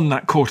Nelson were on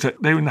that quarter.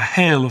 They were in the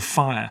hail of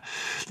fire.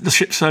 The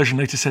ship's surgeon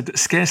later said that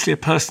scarcely a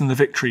person in the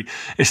Victory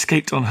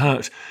escaped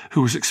unhurt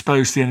who was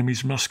exposed to the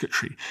enemy's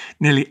musketry.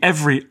 Nearly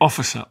every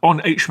officer on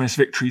HMS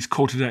Victory's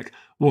quarterdeck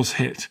was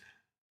hit,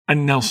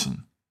 and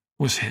Nelson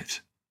was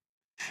hit.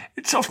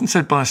 It's often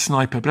said by a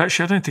sniper, but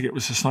actually I don't think it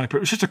was a sniper. It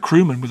was just a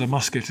crewman with a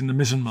musket in the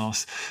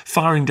mizzenmast,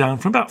 firing down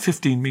from about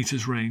 15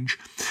 metres range.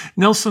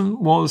 Nelson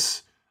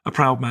was a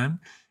proud man.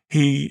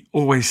 He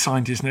always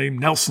signed his name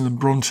Nelson and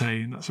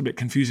Bronte, and that's a bit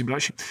confusing, but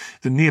actually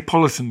the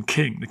Neapolitan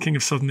king, the king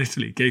of southern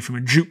Italy, gave him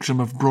a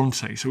dukedom of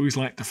Bronte, so he always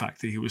liked the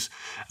fact that he was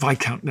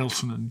Viscount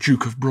Nelson and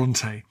Duke of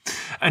Bronte,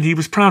 and he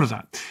was proud of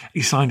that.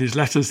 He signed his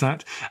letters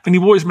that, and he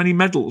wore his many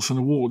medals and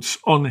awards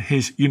on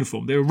his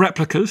uniform. They were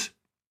replicas,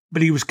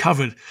 but he was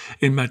covered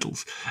in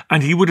medals,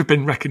 and he would have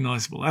been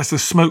recognisable. As the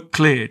smoke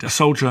cleared, a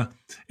soldier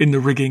in the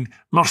rigging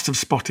must have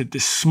spotted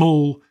this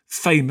small,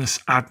 famous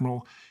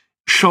admiral,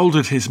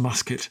 shouldered his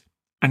musket,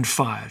 and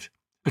fired.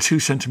 A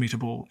 2-centimetre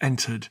ball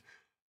entered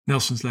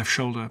Nelson's left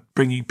shoulder,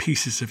 bringing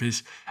pieces of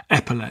his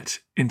epaulette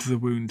into the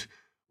wound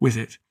with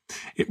it.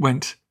 It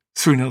went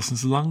through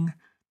Nelson's lung,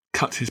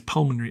 cut his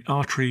pulmonary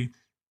artery,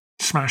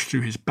 smashed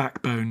through his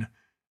backbone,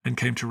 and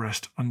came to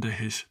rest under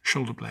his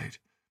shoulder blade.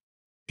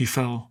 He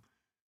fell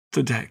to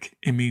the deck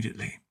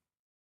immediately.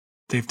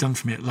 "They've done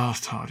for me at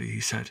last, Hardy,"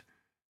 he said.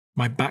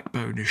 "My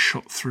backbone is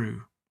shot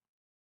through."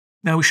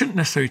 Now, we shouldn't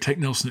necessarily take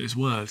Nelson at his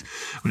word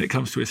when it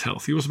comes to his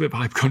health. He was a bit of a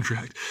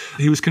hypochondriac.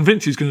 He was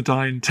convinced he was going to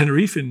die in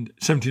Tenerife in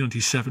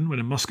 1797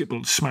 when a musket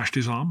bullet smashed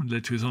his arm and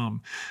led to his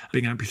arm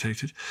being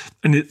amputated.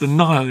 And at the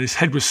Nile, his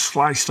head was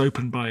sliced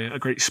open by a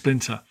great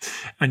splinter.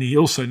 And he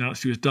also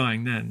announced he was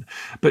dying then.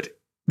 But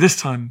this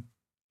time,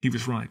 he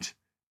was right.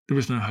 There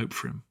was no hope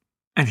for him.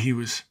 And he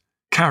was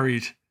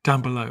carried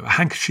down below, a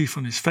handkerchief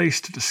on his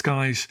face to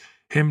disguise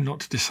him,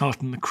 not to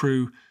dishearten the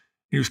crew.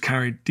 He was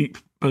carried deep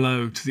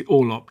below to the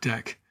orlop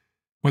deck,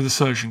 where the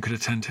surgeon could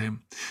attend to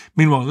him.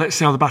 Meanwhile, let's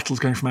see how the battle's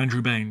going from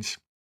Andrew Baines.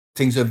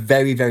 Things are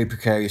very, very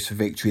precarious for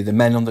Victory. The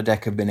men on the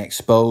deck have been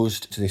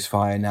exposed to this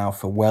fire now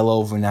for well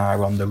over an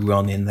hour on the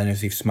run-in, then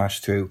as they've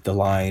smashed through the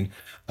line.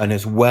 And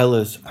as well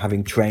as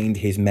having trained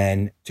his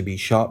men to be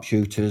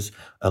sharpshooters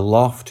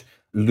aloft,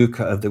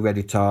 Luca of the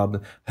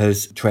Redoutable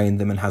has trained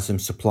them and has them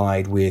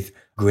supplied with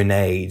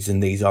grenades.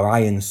 And these are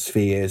iron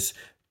spheres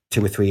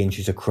 2 or 3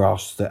 inches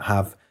across that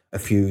have a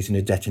fuse and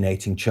a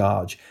detonating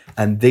charge.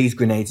 And these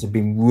grenades have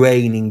been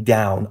raining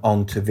down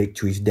onto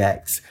Victory's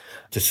decks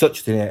to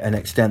such an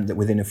extent that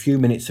within a few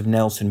minutes of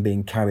Nelson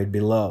being carried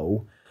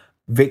below,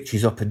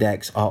 Victory's upper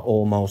decks are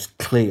almost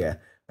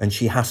clear, and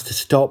she has to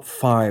stop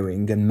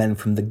firing, and men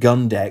from the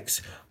gun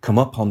decks come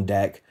up on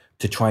deck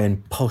to try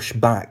and push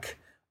back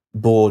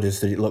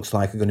boarders that it looks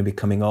like are going to be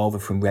coming over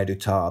from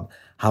Redoutable.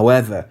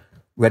 However,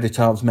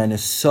 Redoutable's men are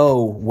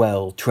so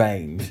well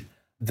trained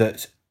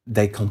that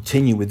they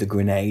continue with the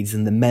grenades,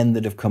 and the men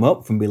that have come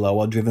up from below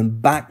are driven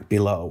back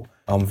below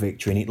on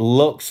Victory. And it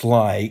looks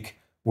like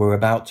we're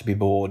about to be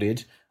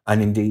boarded.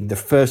 And indeed, the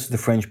first of the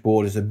French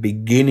boarders are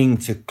beginning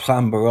to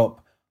clamber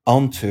up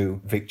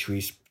onto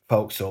Victory's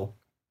forecastle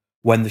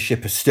when the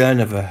ship astern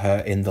of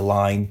her in the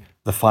line,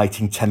 the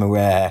Fighting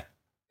Temeraire,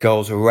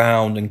 goes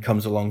around and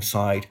comes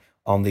alongside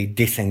on the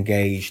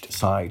disengaged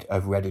side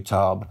of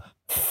Redoutable,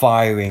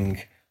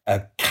 firing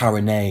a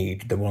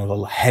carronade, one of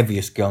the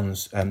heaviest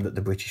guns that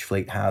the British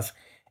fleet has,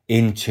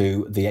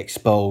 into the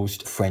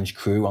exposed French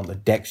crew on the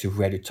decks of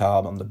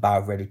Redoutable, on the bow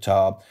of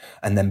Redoutable,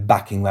 and then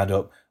backing that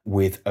up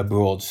with a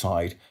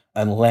broadside.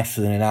 And less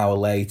than an hour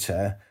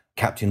later,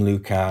 Captain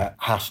Luca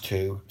has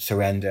to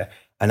surrender.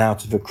 And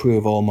out of a crew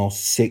of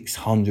almost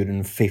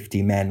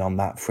 650 men on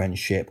that French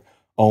ship,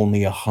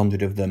 only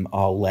 100 of them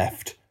are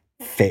left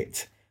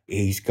fit.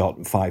 He's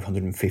got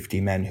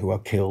 550 men who are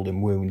killed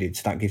and wounded.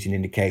 So that gives you an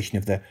indication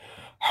of the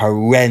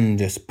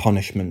horrendous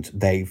punishment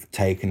they've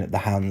taken at the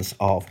hands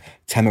of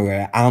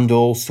Temeraire and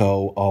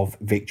also of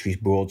Victory's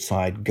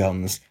broadside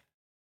guns.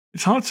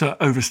 It's hard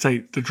to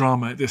overstate the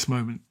drama at this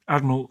moment.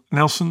 Admiral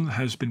Nelson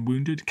has been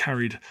wounded,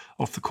 carried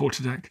off the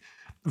quarterdeck.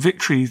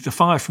 Victory, the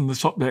fire from the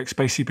top deck's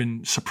basically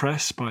been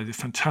suppressed by the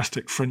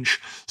fantastic French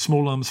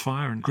small arms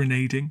fire and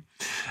grenading.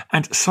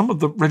 And some of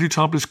the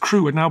Redoutable's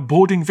crew are now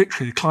boarding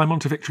Victory. They climb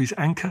onto Victory's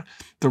anchor.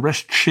 The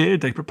rest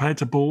cheered. They prepared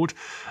to board.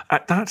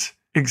 At that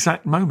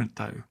exact moment,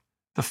 though,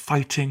 the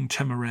Fighting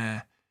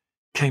Temeraire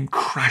came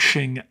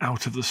crashing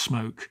out of the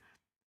smoke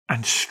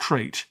and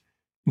straight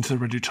into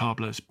the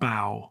Redoutable's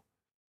bow.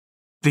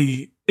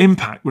 The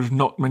impact would have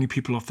knocked many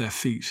people off their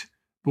feet,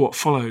 but what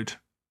followed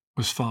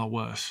was far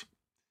worse.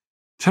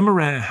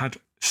 Temeraire had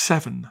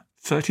 7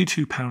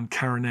 32-pound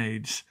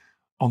carronades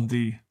on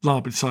the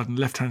larboard side and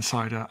left-hand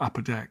side her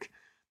upper deck,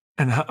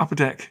 and her upper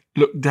deck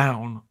looked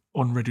down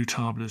on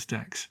Redoutable's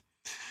decks.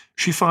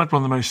 She fired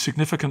one of the most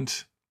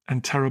significant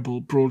and terrible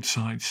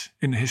broadsides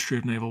in the history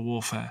of naval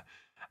warfare.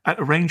 At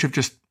a range of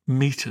just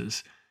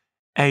meters,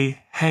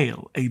 a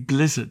hail, a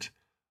blizzard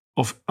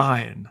of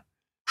iron,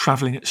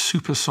 travelling at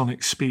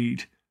supersonic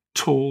speed,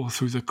 tore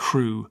through the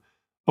crew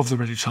of the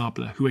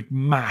Redoutable, who had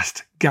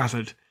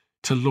gathered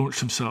to launch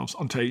themselves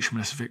onto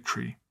HMS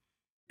Victory.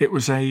 It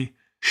was a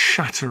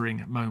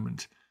shattering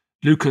moment.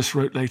 Lucas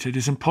wrote later, "It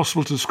is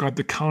impossible to describe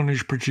the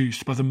carnage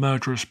produced by the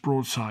murderous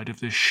broadside of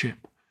this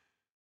ship.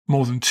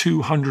 More than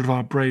 200 of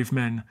our brave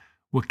men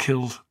were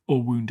killed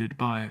or wounded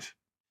by it."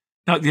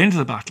 Now, at the end of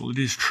the battle, it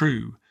is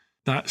true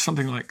that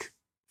something like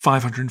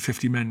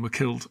 550 men were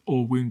killed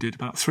or wounded,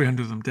 about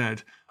 300 of them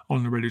dead,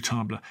 on the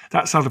Redoutable.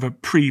 That's out of a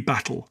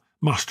pre-battle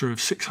muster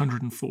of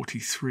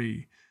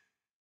 643.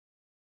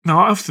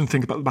 Now, I often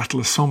think about the Battle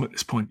of Somme at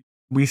this point.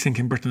 We think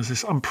in Britain as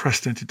this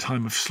unprecedented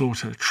time of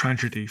slaughter,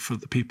 tragedy for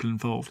the people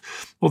involved.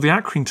 Well, the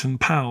Accrington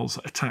pals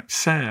attacked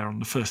Serres on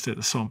the first day of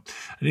the Somme,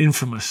 an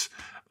infamous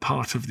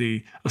part of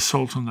the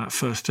assault on that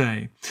first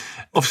day.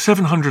 Of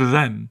 700 of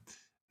them,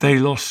 they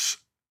lost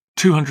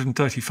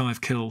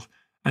 235 killed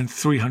and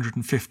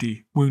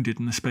 350 wounded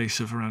in the space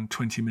of around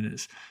 20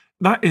 minutes.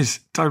 That is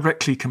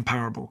directly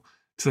comparable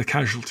to the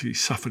casualties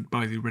suffered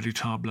by the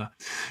Redoutable.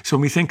 So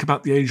when we think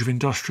about the age of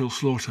industrial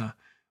slaughter,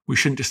 we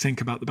shouldn't just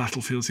think about the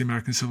battlefields, the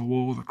American Civil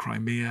War, the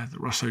Crimea, the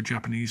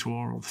Russo-Japanese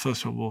War, or the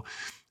First World War.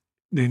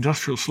 The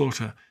industrial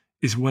slaughter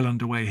is well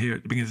underway here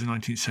at the beginning of the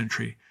 19th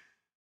century,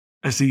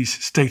 as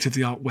these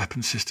state-of-the-art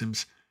weapon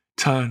systems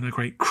turn a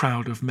great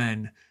crowd of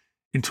men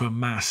into a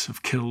mass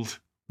of killed,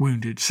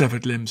 wounded,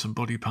 severed limbs and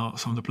body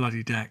parts on the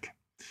bloody deck.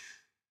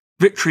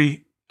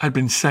 Victory had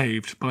been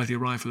saved by the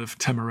arrival of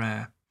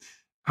Temeraire.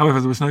 However,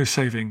 there was no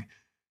saving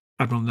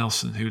Admiral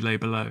Nelson, who lay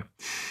below.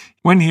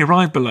 When he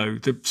arrived below,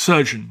 the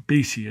surgeon,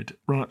 Beatty, had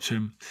run up to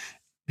him.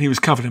 He was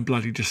covered in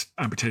blood. He just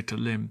amputated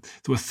a limb.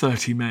 There were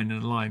 30 men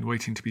in a line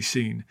waiting to be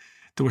seen.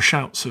 There were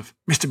shouts of,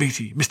 Mr.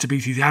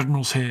 Beatty, the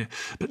Admiral's here,"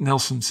 but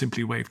Nelson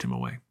simply waved him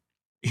away.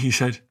 He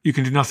said, "You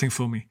can do nothing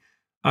for me.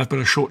 I have but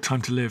a short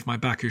time to live. My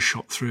back is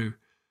shot through."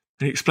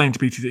 And he explained to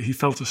Beatty that he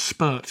felt a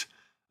spurt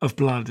of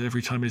blood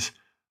every time his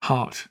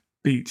heart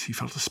beat. He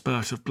felt a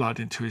spurt of blood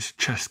into his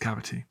chest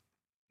cavity.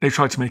 They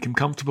tried to make him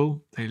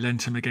comfortable. They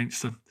leant him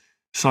against the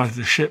side of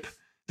the ship.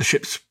 The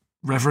ship's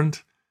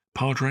reverend,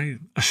 padre,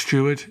 a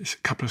steward,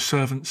 a couple of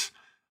servants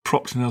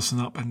propped Nelson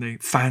up, and they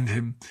fanned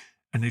him,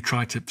 and they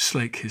tried to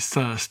slake his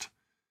thirst.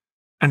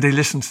 And they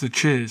listened to the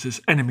cheers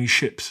as enemy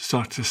ships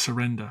started to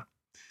surrender.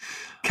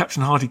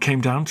 Captain Hardy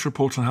came down to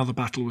report on how the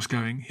battle was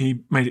going.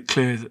 He made it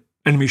clear that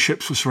enemy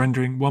ships were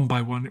surrendering one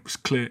by one. It was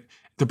clear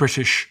the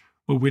British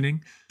were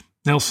winning.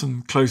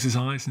 Nelson closed his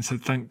eyes and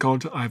said, "Thank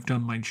God I have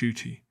done my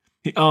duty."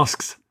 He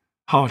asked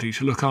Hardy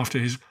to look after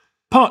his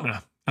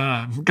partner,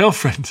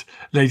 girlfriend,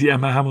 Lady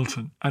Emma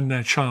Hamilton, and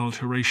their child,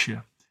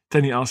 Horatia.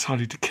 Then he asked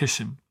Hardy to kiss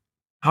him.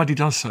 Hardy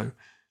does so.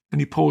 Then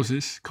he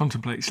pauses,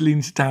 contemplates,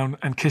 leans down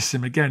and kisses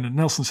him again. And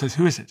Nelson says,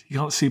 "Who is it?" He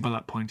can't see by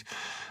that point.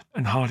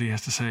 And Hardy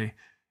has to say,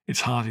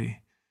 "It's Hardy."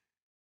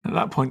 At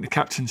that point, the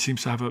captain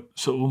seems to have a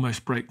sort of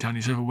almost breakdown.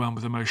 He's overwhelmed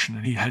with emotion,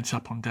 and he heads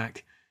up on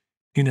deck.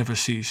 He never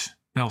sees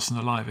Nelson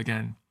alive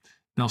again.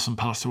 Nelson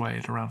passed away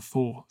at around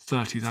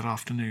 4:30 that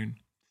afternoon.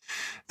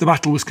 The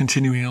battle was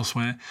continuing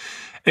elsewhere.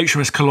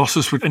 HMS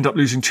Colossus would end up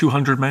losing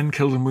 200 men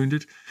killed and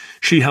wounded.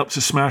 She helped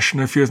to smash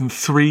no fewer than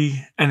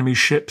 3 enemy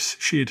ships.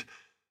 She had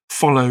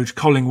followed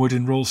Collingwood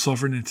in Royal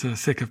Sovereign into the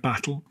thick of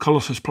battle.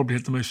 Colossus probably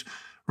had the most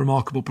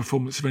remarkable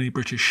performance of any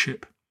British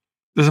ship.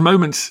 There's a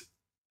moment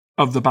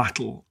of the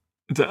battle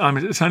that I'm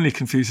eternally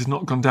confused has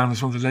not gone down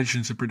as one of the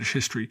legends of British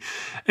history.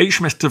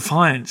 HMS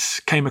Defiance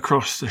came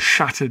across the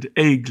shattered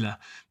Aigle.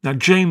 Now,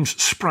 James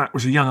Spratt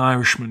was a young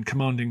Irishman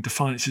commanding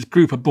Defiance's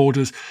group of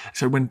boarders.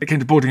 So when it came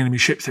to boarding enemy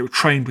ships, they were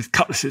trained with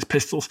cutlasses,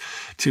 pistols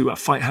to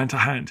fight hand to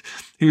hand.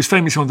 He was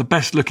famously one of the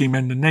best looking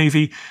men in the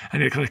Navy,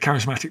 and he had a kind of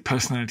charismatic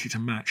personality to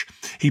match.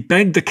 He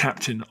begged the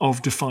captain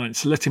of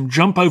Defiance to let him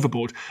jump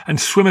overboard and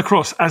swim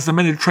across, as the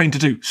men had trained to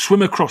do,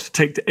 swim across to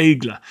take the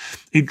Aigle.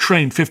 He'd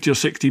trained 50 or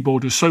 60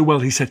 boarders so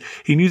well, he said,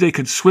 he knew they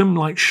could swim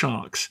like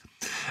sharks.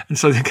 And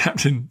so the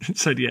captain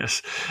said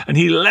yes. And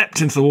he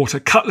leapt into the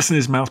water, cutlass in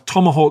his mouth,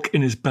 tomahawk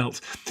in his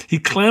belt. He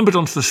clambered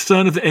onto the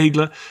stern of the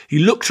Aigle. He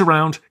looked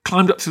around,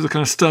 climbed up through the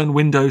kind of stern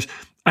windows,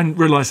 and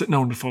realised that no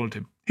one had followed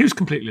him. He was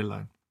completely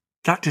alone.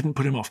 That didn't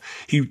put him off.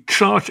 He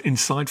charged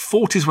inside,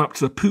 fought his way up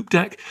to the poop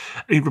deck.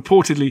 He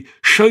reportedly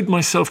showed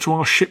myself to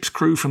our ship's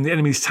crew from the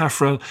enemy's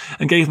taffrail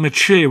and gave them a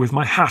cheer with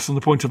my hat on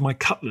the point of my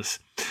cutlass.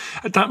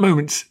 At that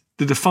moment,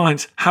 the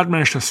Defiant had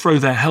managed to throw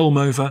their helm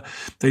over.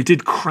 They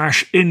did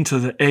crash into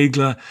the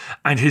Aigle,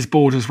 and his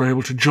boarders were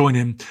able to join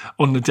him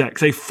on the deck.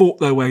 They fought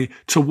their way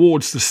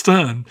towards the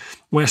stern,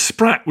 where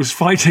Spratt was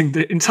fighting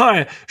the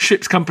entire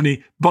ship's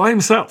company by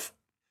himself.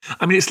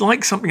 I mean, it's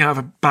like something out of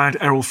a bad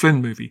Errol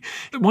Flynn movie.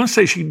 At one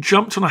stage, he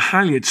jumped on a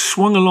halyard,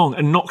 swung along,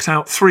 and knocked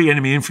out 3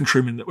 enemy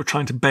infantrymen that were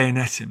trying to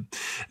bayonet him.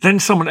 Then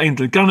someone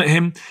aimed a gun at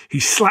him. He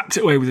slapped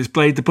it away with his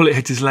blade. The bullet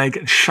hit his leg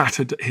and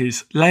shattered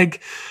his leg,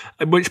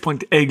 at which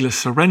point the Aigle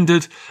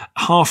surrendered.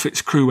 Half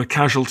its crew were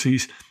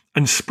casualties,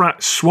 and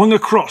Spratt swung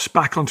across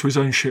back onto his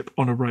own ship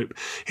on a rope.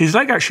 His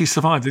leg actually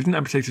survived. They didn't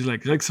amputate his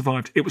leg. His leg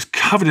survived. It was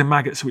covered in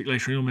maggots a week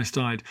later. He almost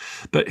died.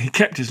 But he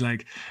kept his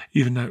leg,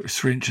 even though it was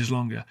 3 inches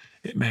longer.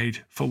 It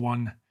made for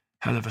one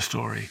hell of a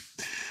story.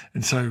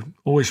 And so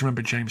always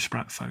remember James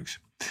Spratt, folks.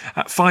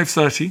 At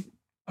 5:30,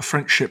 a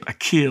French ship, a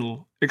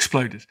keel,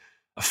 exploded.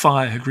 A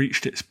fire had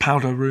reached its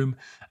powder room,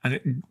 and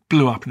it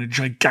blew up in a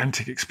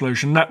gigantic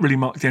explosion. That really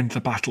marked the end of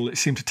the battle. It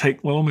seemed to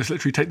almost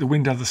literally take the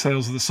wind out of the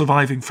sails of the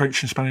surviving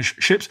French and Spanish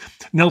ships.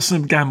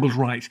 Nelson had gambled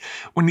right.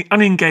 When the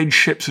unengaged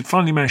ships had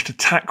finally managed to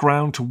tack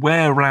round, to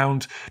wear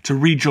round, to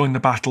rejoin the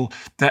battle,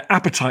 their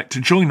appetite to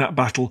join that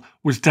battle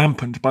was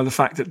dampened by the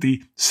fact that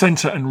the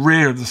centre and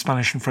rear of the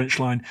Spanish and French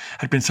line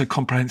had been so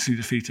comprehensively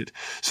defeated.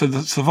 So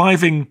the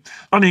surviving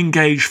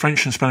unengaged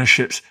French and Spanish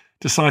ships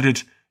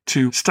decided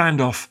to stand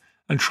off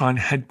and try and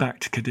head back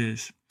to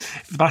Cadiz.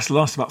 The battle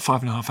lasted about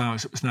 5.5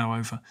 hours. It was now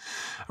over.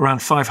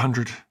 Around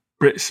 500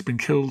 Brits had been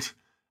killed,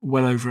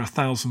 well over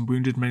 1,000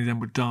 wounded. Many of them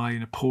would die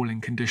in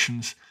appalling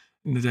conditions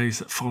in the days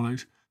that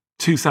followed.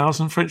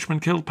 2,000 Frenchmen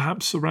killed,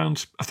 perhaps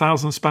around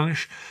 1,000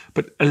 Spanish,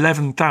 but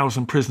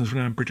 11,000 prisoners were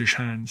now in British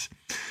hands.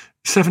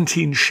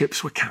 17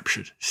 ships were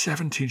captured.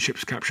 17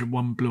 ships captured,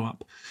 1 blew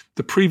up.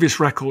 The previous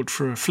record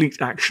for a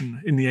fleet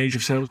action in the Age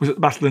of Sail was at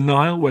the Battle of the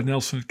Nile, where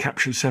Nelson had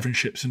captured 7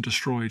 ships and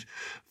destroyed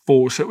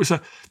 4. So it was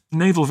a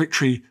naval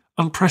victory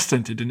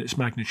unprecedented in its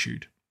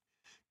magnitude.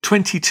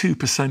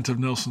 22% of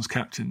Nelson's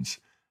captains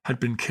had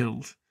been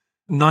killed.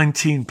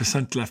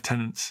 19%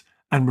 lieutenants,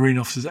 and Marine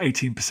officers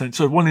 18%.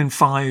 So 1 in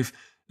 5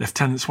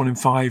 lieutenants, 1 in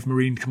 5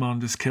 Marine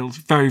commanders killed.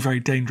 Very, very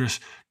dangerous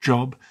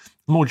job.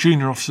 More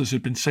junior officers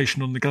had been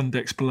stationed on the gun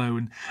decks below,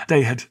 and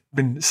they had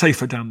been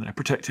safer down there,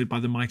 protected by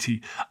the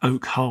mighty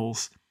oak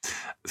hulls.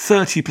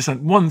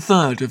 30%,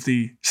 1/3 of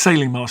the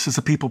sailing masters,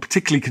 the people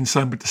particularly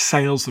concerned with the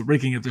sails, the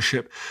rigging of the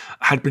ship,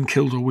 had been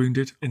killed or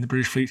wounded in the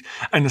British fleet.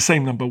 And the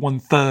same number,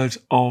 1/3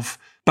 of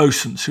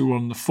bosuns who were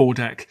on the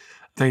foredeck,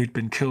 they had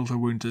been killed or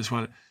wounded as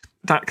well.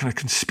 That kind of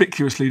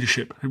conspicuous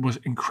leadership was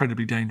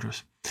incredibly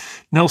dangerous.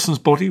 Nelson's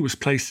body was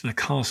placed in a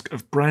cask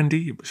of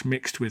brandy. It was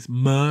mixed with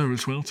myrrh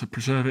as well to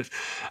preserve it.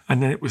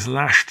 And then it was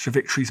lashed to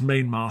Victory's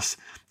mainmast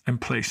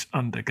and placed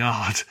under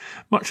guard.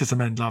 Much as the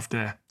men loved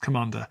their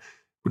commander,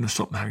 wouldn't have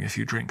stopped them having a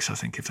few drinks, I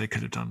think, if they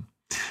could have done.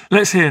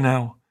 Let's hear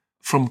now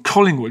from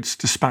Collingwood's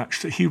dispatch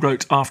that he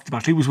wrote after the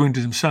battle. He was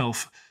wounded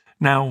himself,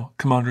 now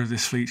commander of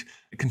this fleet.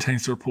 It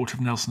contains the report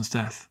of Nelson's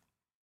death.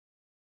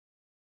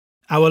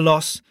 Our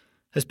loss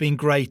has been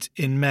great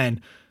in men,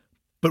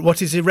 but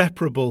what is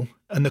irreparable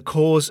and the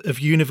cause of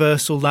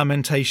universal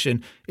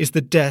lamentation is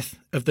the death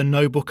of the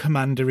noble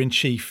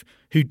Commander-in-Chief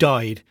who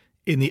died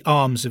in the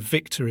arms of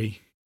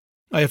victory.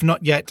 I have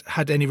not yet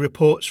had any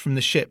reports from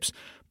the ships,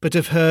 but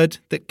have heard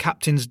that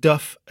Captains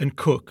Duff and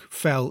Cook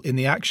fell in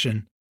the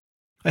action.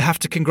 I have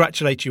to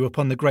congratulate you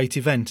upon the great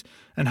event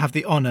and have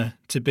the honour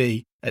to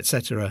be,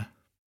 etc.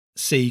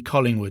 C.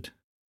 Collingwood.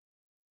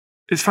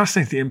 It's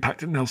fascinating the impact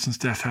that Nelson's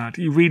death had.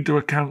 You read the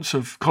accounts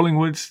of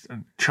Collingwood's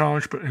and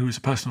Charge, but who was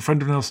a personal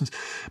friend of Nelson's,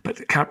 but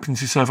the captains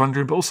who served under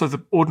him, but also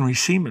the ordinary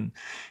seamen.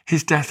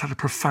 His death had a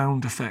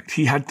profound effect.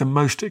 He had the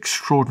most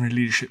extraordinary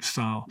leadership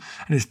style,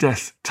 and his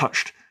death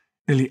touched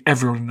nearly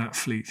everyone in that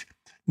fleet.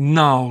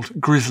 Gnarled,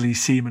 grisly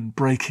seamen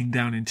breaking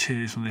down in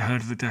tears when they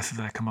heard of the death of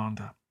their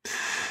commander.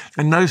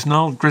 And those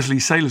gnarled, grisly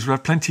sailors would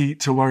have plenty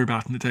to worry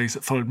about in the days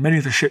that followed. Many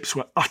of the ships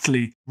were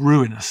utterly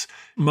ruinous.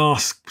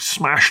 Masts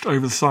smashed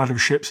over the side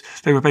of ships.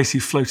 They were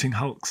basically floating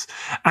hulks.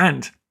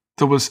 And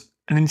there was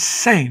an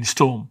insane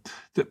storm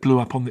that blew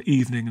up on the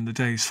evening and the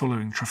days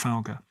following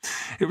Trafalgar.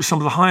 It was some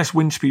of the highest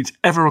wind speeds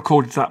ever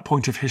recorded at that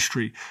point of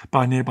history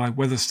by a nearby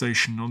weather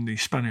station on the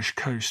Spanish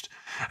coast.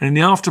 And in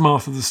the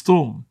aftermath of the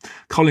storm,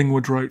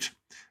 Collingwood wrote,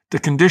 "The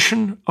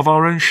condition of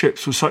our own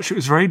ships was such it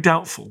was very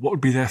doubtful what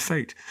would be their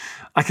fate.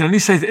 I can only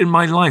say that in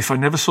my life I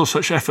never saw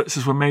such efforts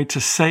as were made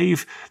to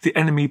save the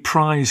enemy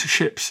prize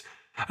ships,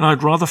 and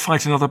I'd rather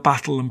fight another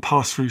battle than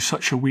pass through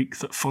such a week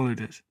that followed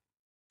it."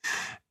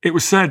 It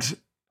was said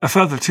a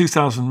further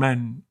 2,000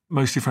 men,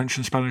 mostly French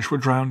and Spanish, were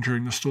drowned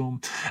during the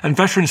storm, and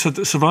veterans said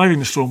that surviving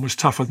the storm was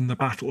tougher than the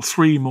battle.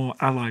 3 more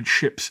Allied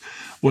ships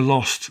were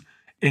lost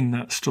in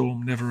that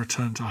storm, never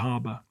returned to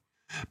harbour.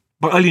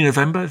 By early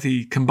November,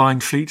 the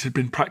combined fleet had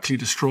been practically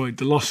destroyed.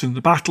 The loss in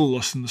the battle,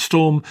 loss in the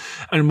storm,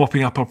 and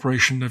mopping up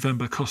Operation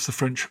November cost the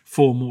French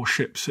 4 more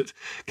ships at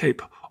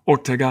Cape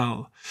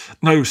Ortegal.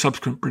 No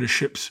subsequent British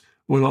ships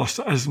were lost,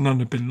 as none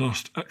had been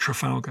lost at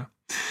Trafalgar.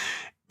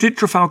 Did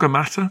Trafalgar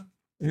matter?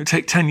 It would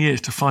take 10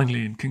 years to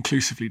finally and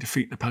conclusively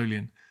defeat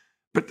Napoleon.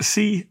 But the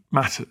sea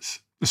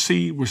matters. The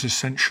sea was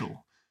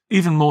essential.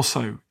 Even more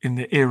so in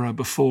the era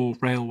before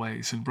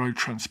railways and road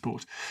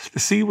transport. The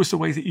sea was the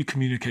way that you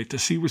communicate. The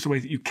sea was the way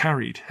that you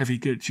carried heavy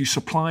goods. You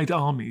supplied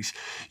armies.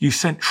 You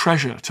sent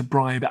treasure to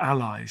bribe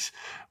allies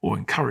or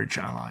encourage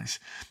allies.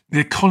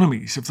 The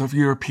economies of the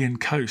European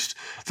coast,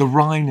 the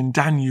Rhine and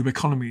Danube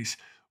economies,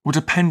 were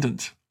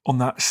dependent on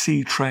that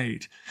sea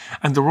trade.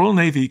 And the Royal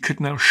Navy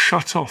could now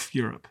shut off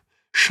Europe,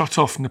 shut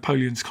off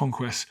Napoleon's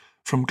conquests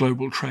from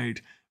global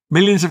trade.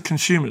 Millions of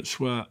consumers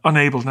were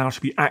unable now to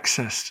be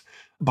accessed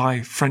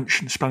by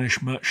French and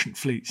Spanish merchant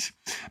fleets.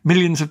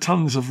 Millions of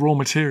tons of raw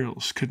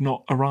materials could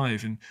not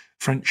arrive in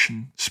French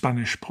and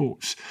Spanish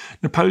ports.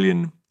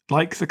 Napoleon,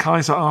 like the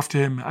Kaiser after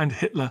him and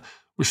Hitler,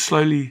 was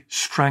slowly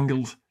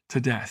strangled to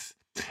death.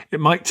 It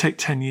might take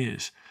 10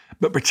 years,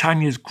 but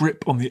Britannia's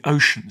grip on the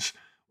oceans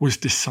was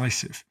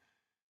decisive.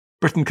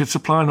 Britain could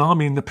supply an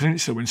army in the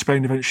peninsula when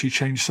Spain eventually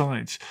changed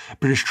sides.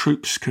 British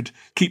troops could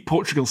keep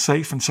Portugal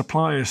safe and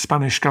supply a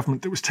Spanish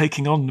government that was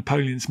taking on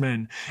Napoleon's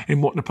men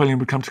in what Napoleon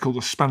would come to call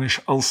the Spanish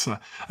Ulcer,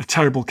 a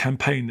terrible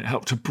campaign that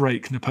helped to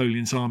break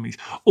Napoleon's armies.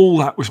 All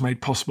that was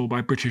made possible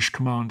by British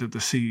command of the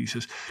seas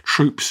as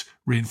troops,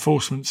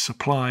 reinforcements,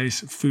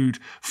 supplies, food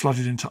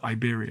flooded into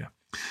Iberia.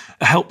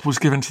 Help was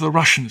given to the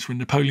Russians when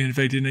Napoleon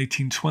invaded in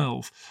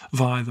 1812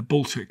 via the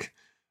Baltic.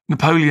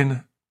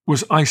 Napoleon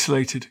was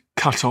isolated,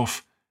 cut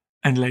off,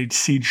 and laid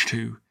siege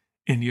to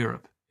in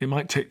Europe. It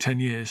might take 10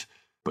 years,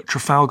 but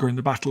Trafalgar and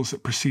the battles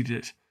that preceded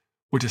it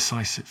were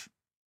decisive.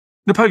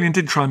 Napoleon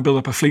did try and build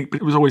up a fleet, but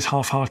it was always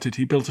half-hearted.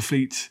 He built a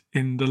fleet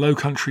in the Low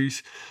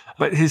Countries,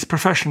 but his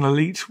professional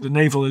elite, the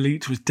naval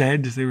elite, was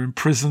dead. They were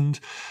imprisoned.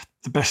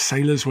 The best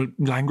sailors were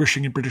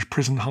languishing in British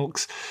prison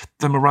hulks.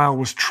 The morale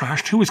was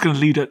trashed. Who was going to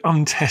lead an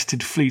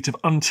untested fleet of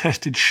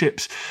untested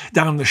ships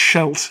down the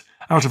Scheldt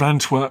out of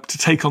Antwerp to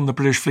take on the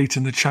British fleet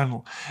in the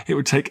Channel? It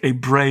would take a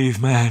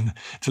brave man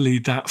to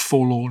lead that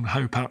forlorn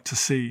hope out to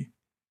sea.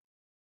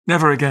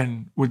 Never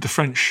again would the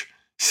French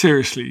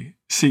seriously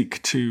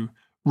seek to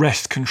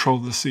wrest control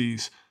of the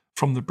seas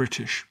from the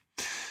British.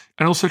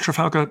 And also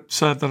Trafalgar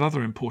served that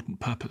other important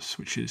purpose,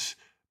 which is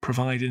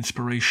provide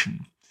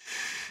inspiration.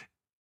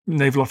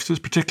 Naval officers,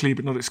 particularly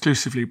but not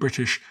exclusively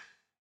British,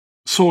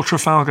 saw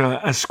Trafalgar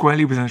as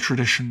squarely within a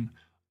tradition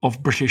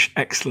of British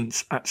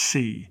excellence at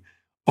sea,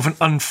 of an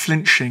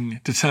unflinching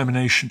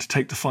determination to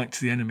take the fight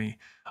to the enemy,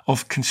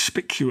 of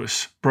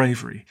conspicuous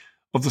bravery,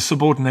 of the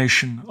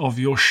subordination of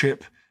your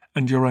ship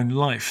and your own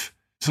life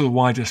to the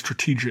wider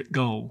strategic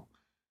goal.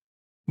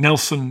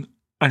 Nelson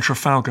and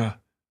Trafalgar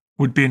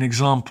would be an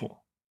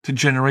example to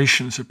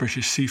generations of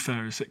British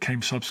seafarers that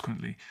came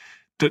subsequently,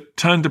 that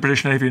turned the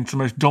British Navy into the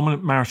most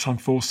dominant maritime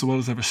force the world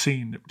has ever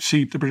seen. It would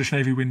see the British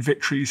Navy win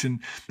victories in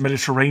the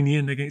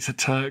Mediterranean against the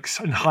Turks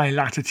in high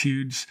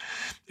latitudes.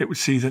 It would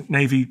see the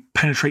Navy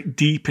penetrate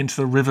deep into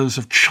the rivers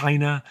of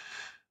China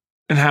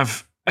and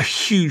have a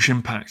huge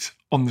impact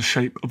on the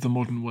shape of the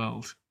modern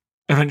world,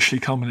 eventually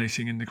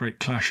culminating in the great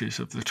clashes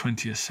of the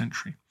 20th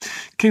century.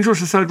 King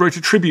George III wrote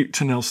a tribute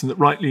to Nelson that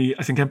rightly,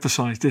 I think,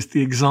 emphasised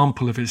the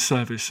example of his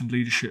service and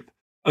leadership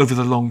over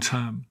the long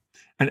term.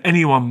 And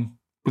anyone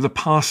with a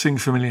passing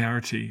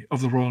familiarity of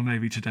the Royal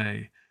Navy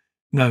today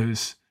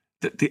knows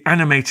that the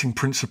animating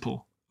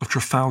principle of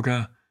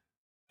Trafalgar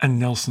and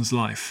Nelson's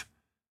life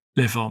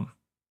live on.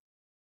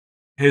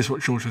 Here's what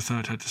George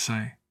III had to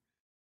say.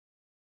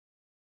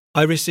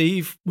 I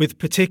receive with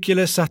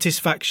particular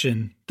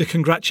satisfaction the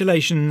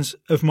congratulations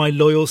of my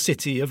loyal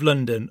city of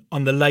London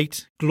on the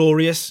late,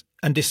 glorious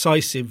and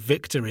decisive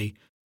victory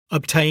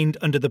obtained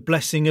under the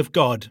blessing of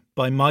God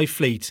by my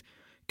fleet,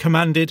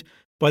 commanded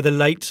by the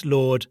late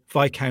Lord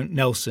Viscount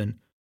Nelson,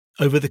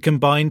 over the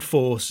combined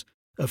force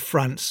of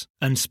France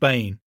and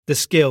Spain. The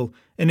skill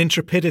and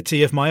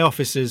intrepidity of my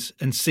officers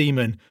and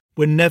seamen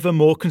were never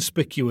more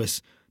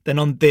conspicuous than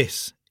on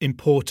this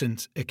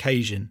important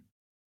occasion.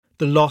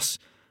 The loss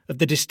of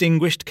the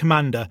distinguished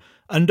commander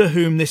under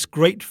whom this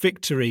great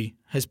victory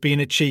has been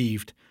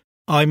achieved,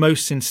 I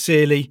most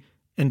sincerely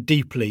and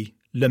deeply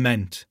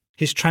lament.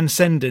 His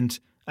transcendent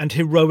and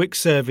heroic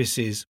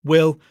services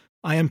will,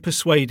 I am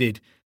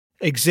persuaded,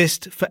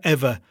 exist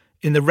forever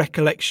in the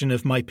recollection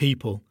of my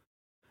people,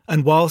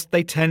 and whilst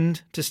they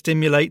tend to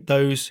stimulate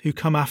those who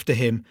come after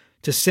him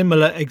to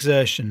similar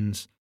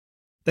exertions,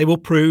 they will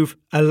prove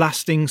a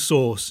lasting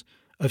source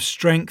of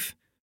strength,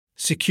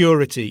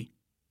 security,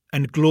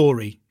 and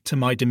glory to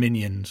my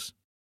dominions.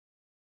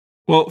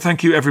 Well,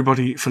 thank you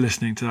everybody for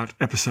listening to that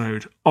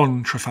episode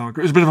on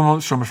Trafalgar. It was a bit of a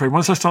monster, I'm afraid.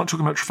 Once I start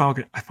talking about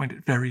Trafalgar, I find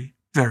it very,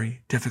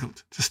 very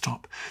difficult to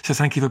stop. So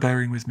thank you for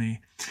bearing with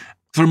me.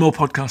 There are more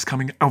podcasts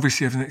coming,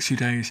 obviously, over the next few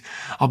days.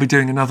 I'll be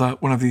doing another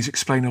one of these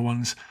explainer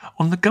ones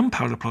on the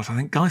gunpowder plot, I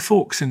think, Guy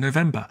Fawkes in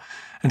November.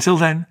 Until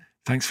then,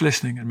 Thanks for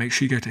listening, and make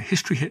sure you go to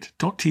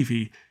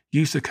historyhit.tv,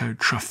 use the code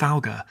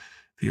Trafalgar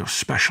for your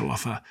special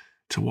offer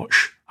to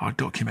watch our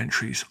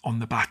documentaries on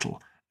the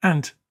battle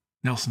and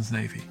Nelson's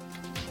Navy.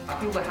 I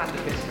feel the hand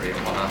of history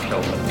upon our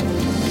shoulders.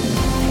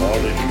 All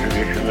this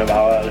tradition of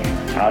ours,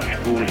 our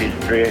school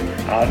history,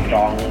 our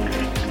songs,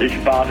 this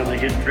part of the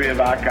history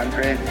of our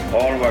country,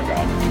 all were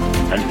gone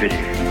and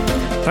finished.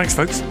 Thanks,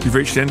 folks. You've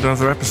reached the end of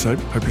another episode.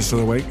 Hope you're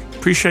still awake.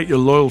 Appreciate your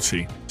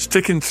loyalty,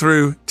 sticking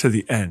through to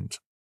the end.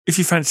 If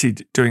you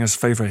fancied doing us a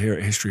favour here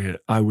at History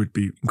Hit, I would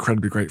be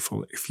incredibly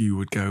grateful if you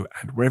would go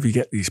and wherever you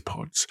get these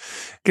pods,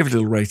 give it a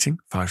little rating,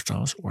 5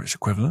 stars or its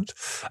equivalent.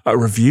 A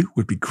review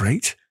would be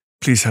great.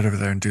 Please head over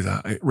there and do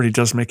that. It really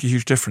does make a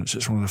huge difference.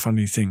 It's one of the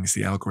funny things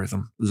the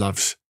algorithm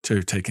loves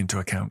to take into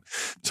account.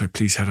 So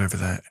please head over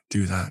there and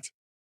do that.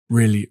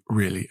 Really,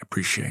 really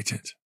appreciate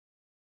it.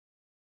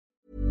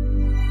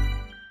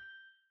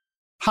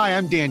 Hi,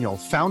 I'm Daniel,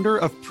 founder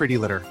of Pretty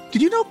Litter.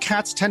 Did you know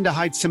cats tend to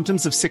hide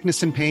symptoms of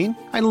sickness and pain?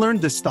 I learned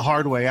this the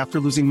hard way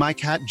after losing my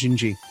cat,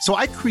 Gingy. So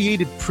I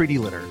created Pretty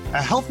Litter,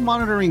 a health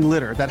monitoring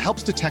litter that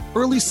helps detect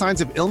early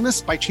signs of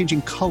illness by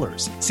changing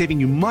colors, saving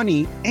you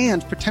money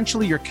and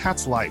potentially your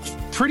cat's life.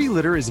 Pretty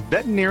Litter is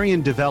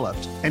veterinarian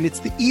developed, and it's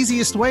the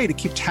easiest way to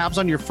keep tabs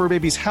on your fur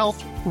baby's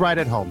health right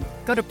at home.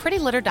 Go to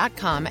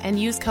prettylitter.com and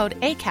use code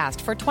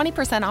ACAST for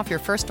 20% off your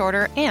first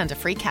order and a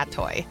free cat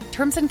toy.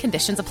 Terms and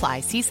conditions apply.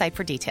 See site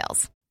for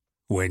details.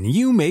 When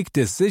you make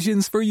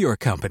decisions for your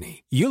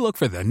company, you look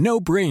for the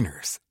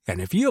no-brainers. And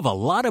if you have a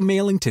lot of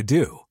mailing to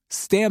do,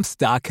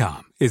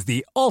 Stamps.com is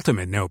the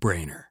ultimate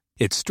no-brainer.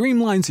 It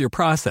streamlines your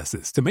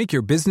processes to make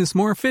your business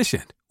more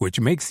efficient, which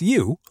makes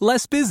you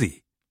less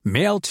busy.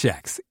 Mail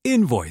checks,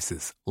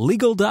 invoices,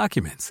 legal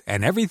documents,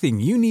 and everything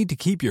you need to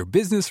keep your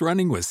business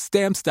running with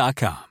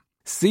Stamps.com.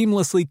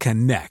 Seamlessly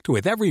connect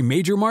with every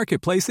major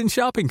marketplace and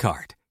shopping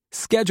cart.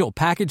 Schedule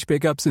package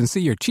pickups and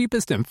see your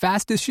cheapest and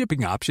fastest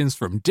shipping options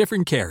from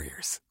different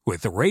carriers,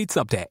 with rates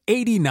up to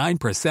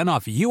 89%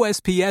 off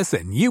USPS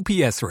and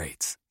UPS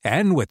rates.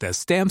 And with the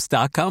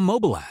Stamps.com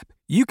mobile app,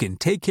 you can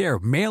take care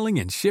of mailing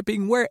and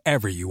shipping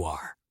wherever you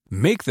are.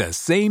 Make the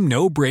same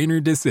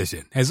no-brainer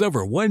decision as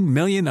over 1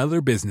 million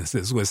other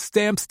businesses with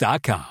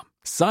Stamps.com.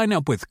 Sign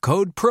up with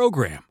code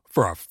PROGRAM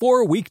for a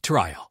 4-week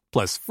trial,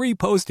 plus free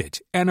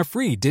postage and a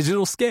free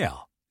digital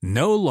scale.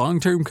 No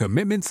long-term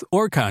commitments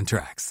or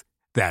contracts.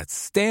 That's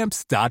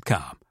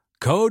Stamps.com.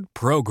 Code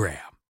PROGRAM.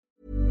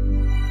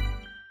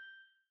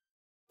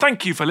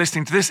 Thank you for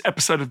listening to this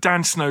episode of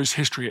Dan Snow's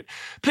History Hit.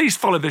 Please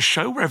follow this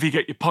show wherever you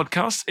get your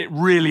podcasts. It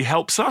really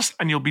helps us,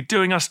 and you'll be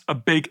doing us a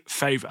big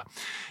favour.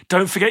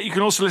 Don't forget, you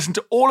can also listen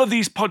to all of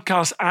these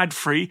podcasts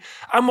ad-free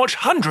and watch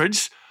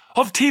hundreds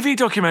of TV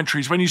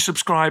documentaries when you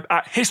subscribe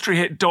at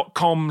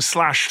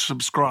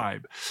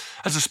historyhit.com/subscribe.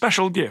 As a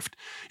special gift,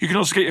 you can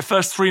also get your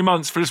first 3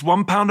 months for just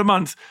 £1 a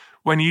month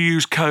when you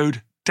use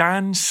code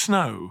Dan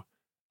Snow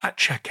at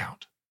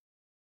checkout.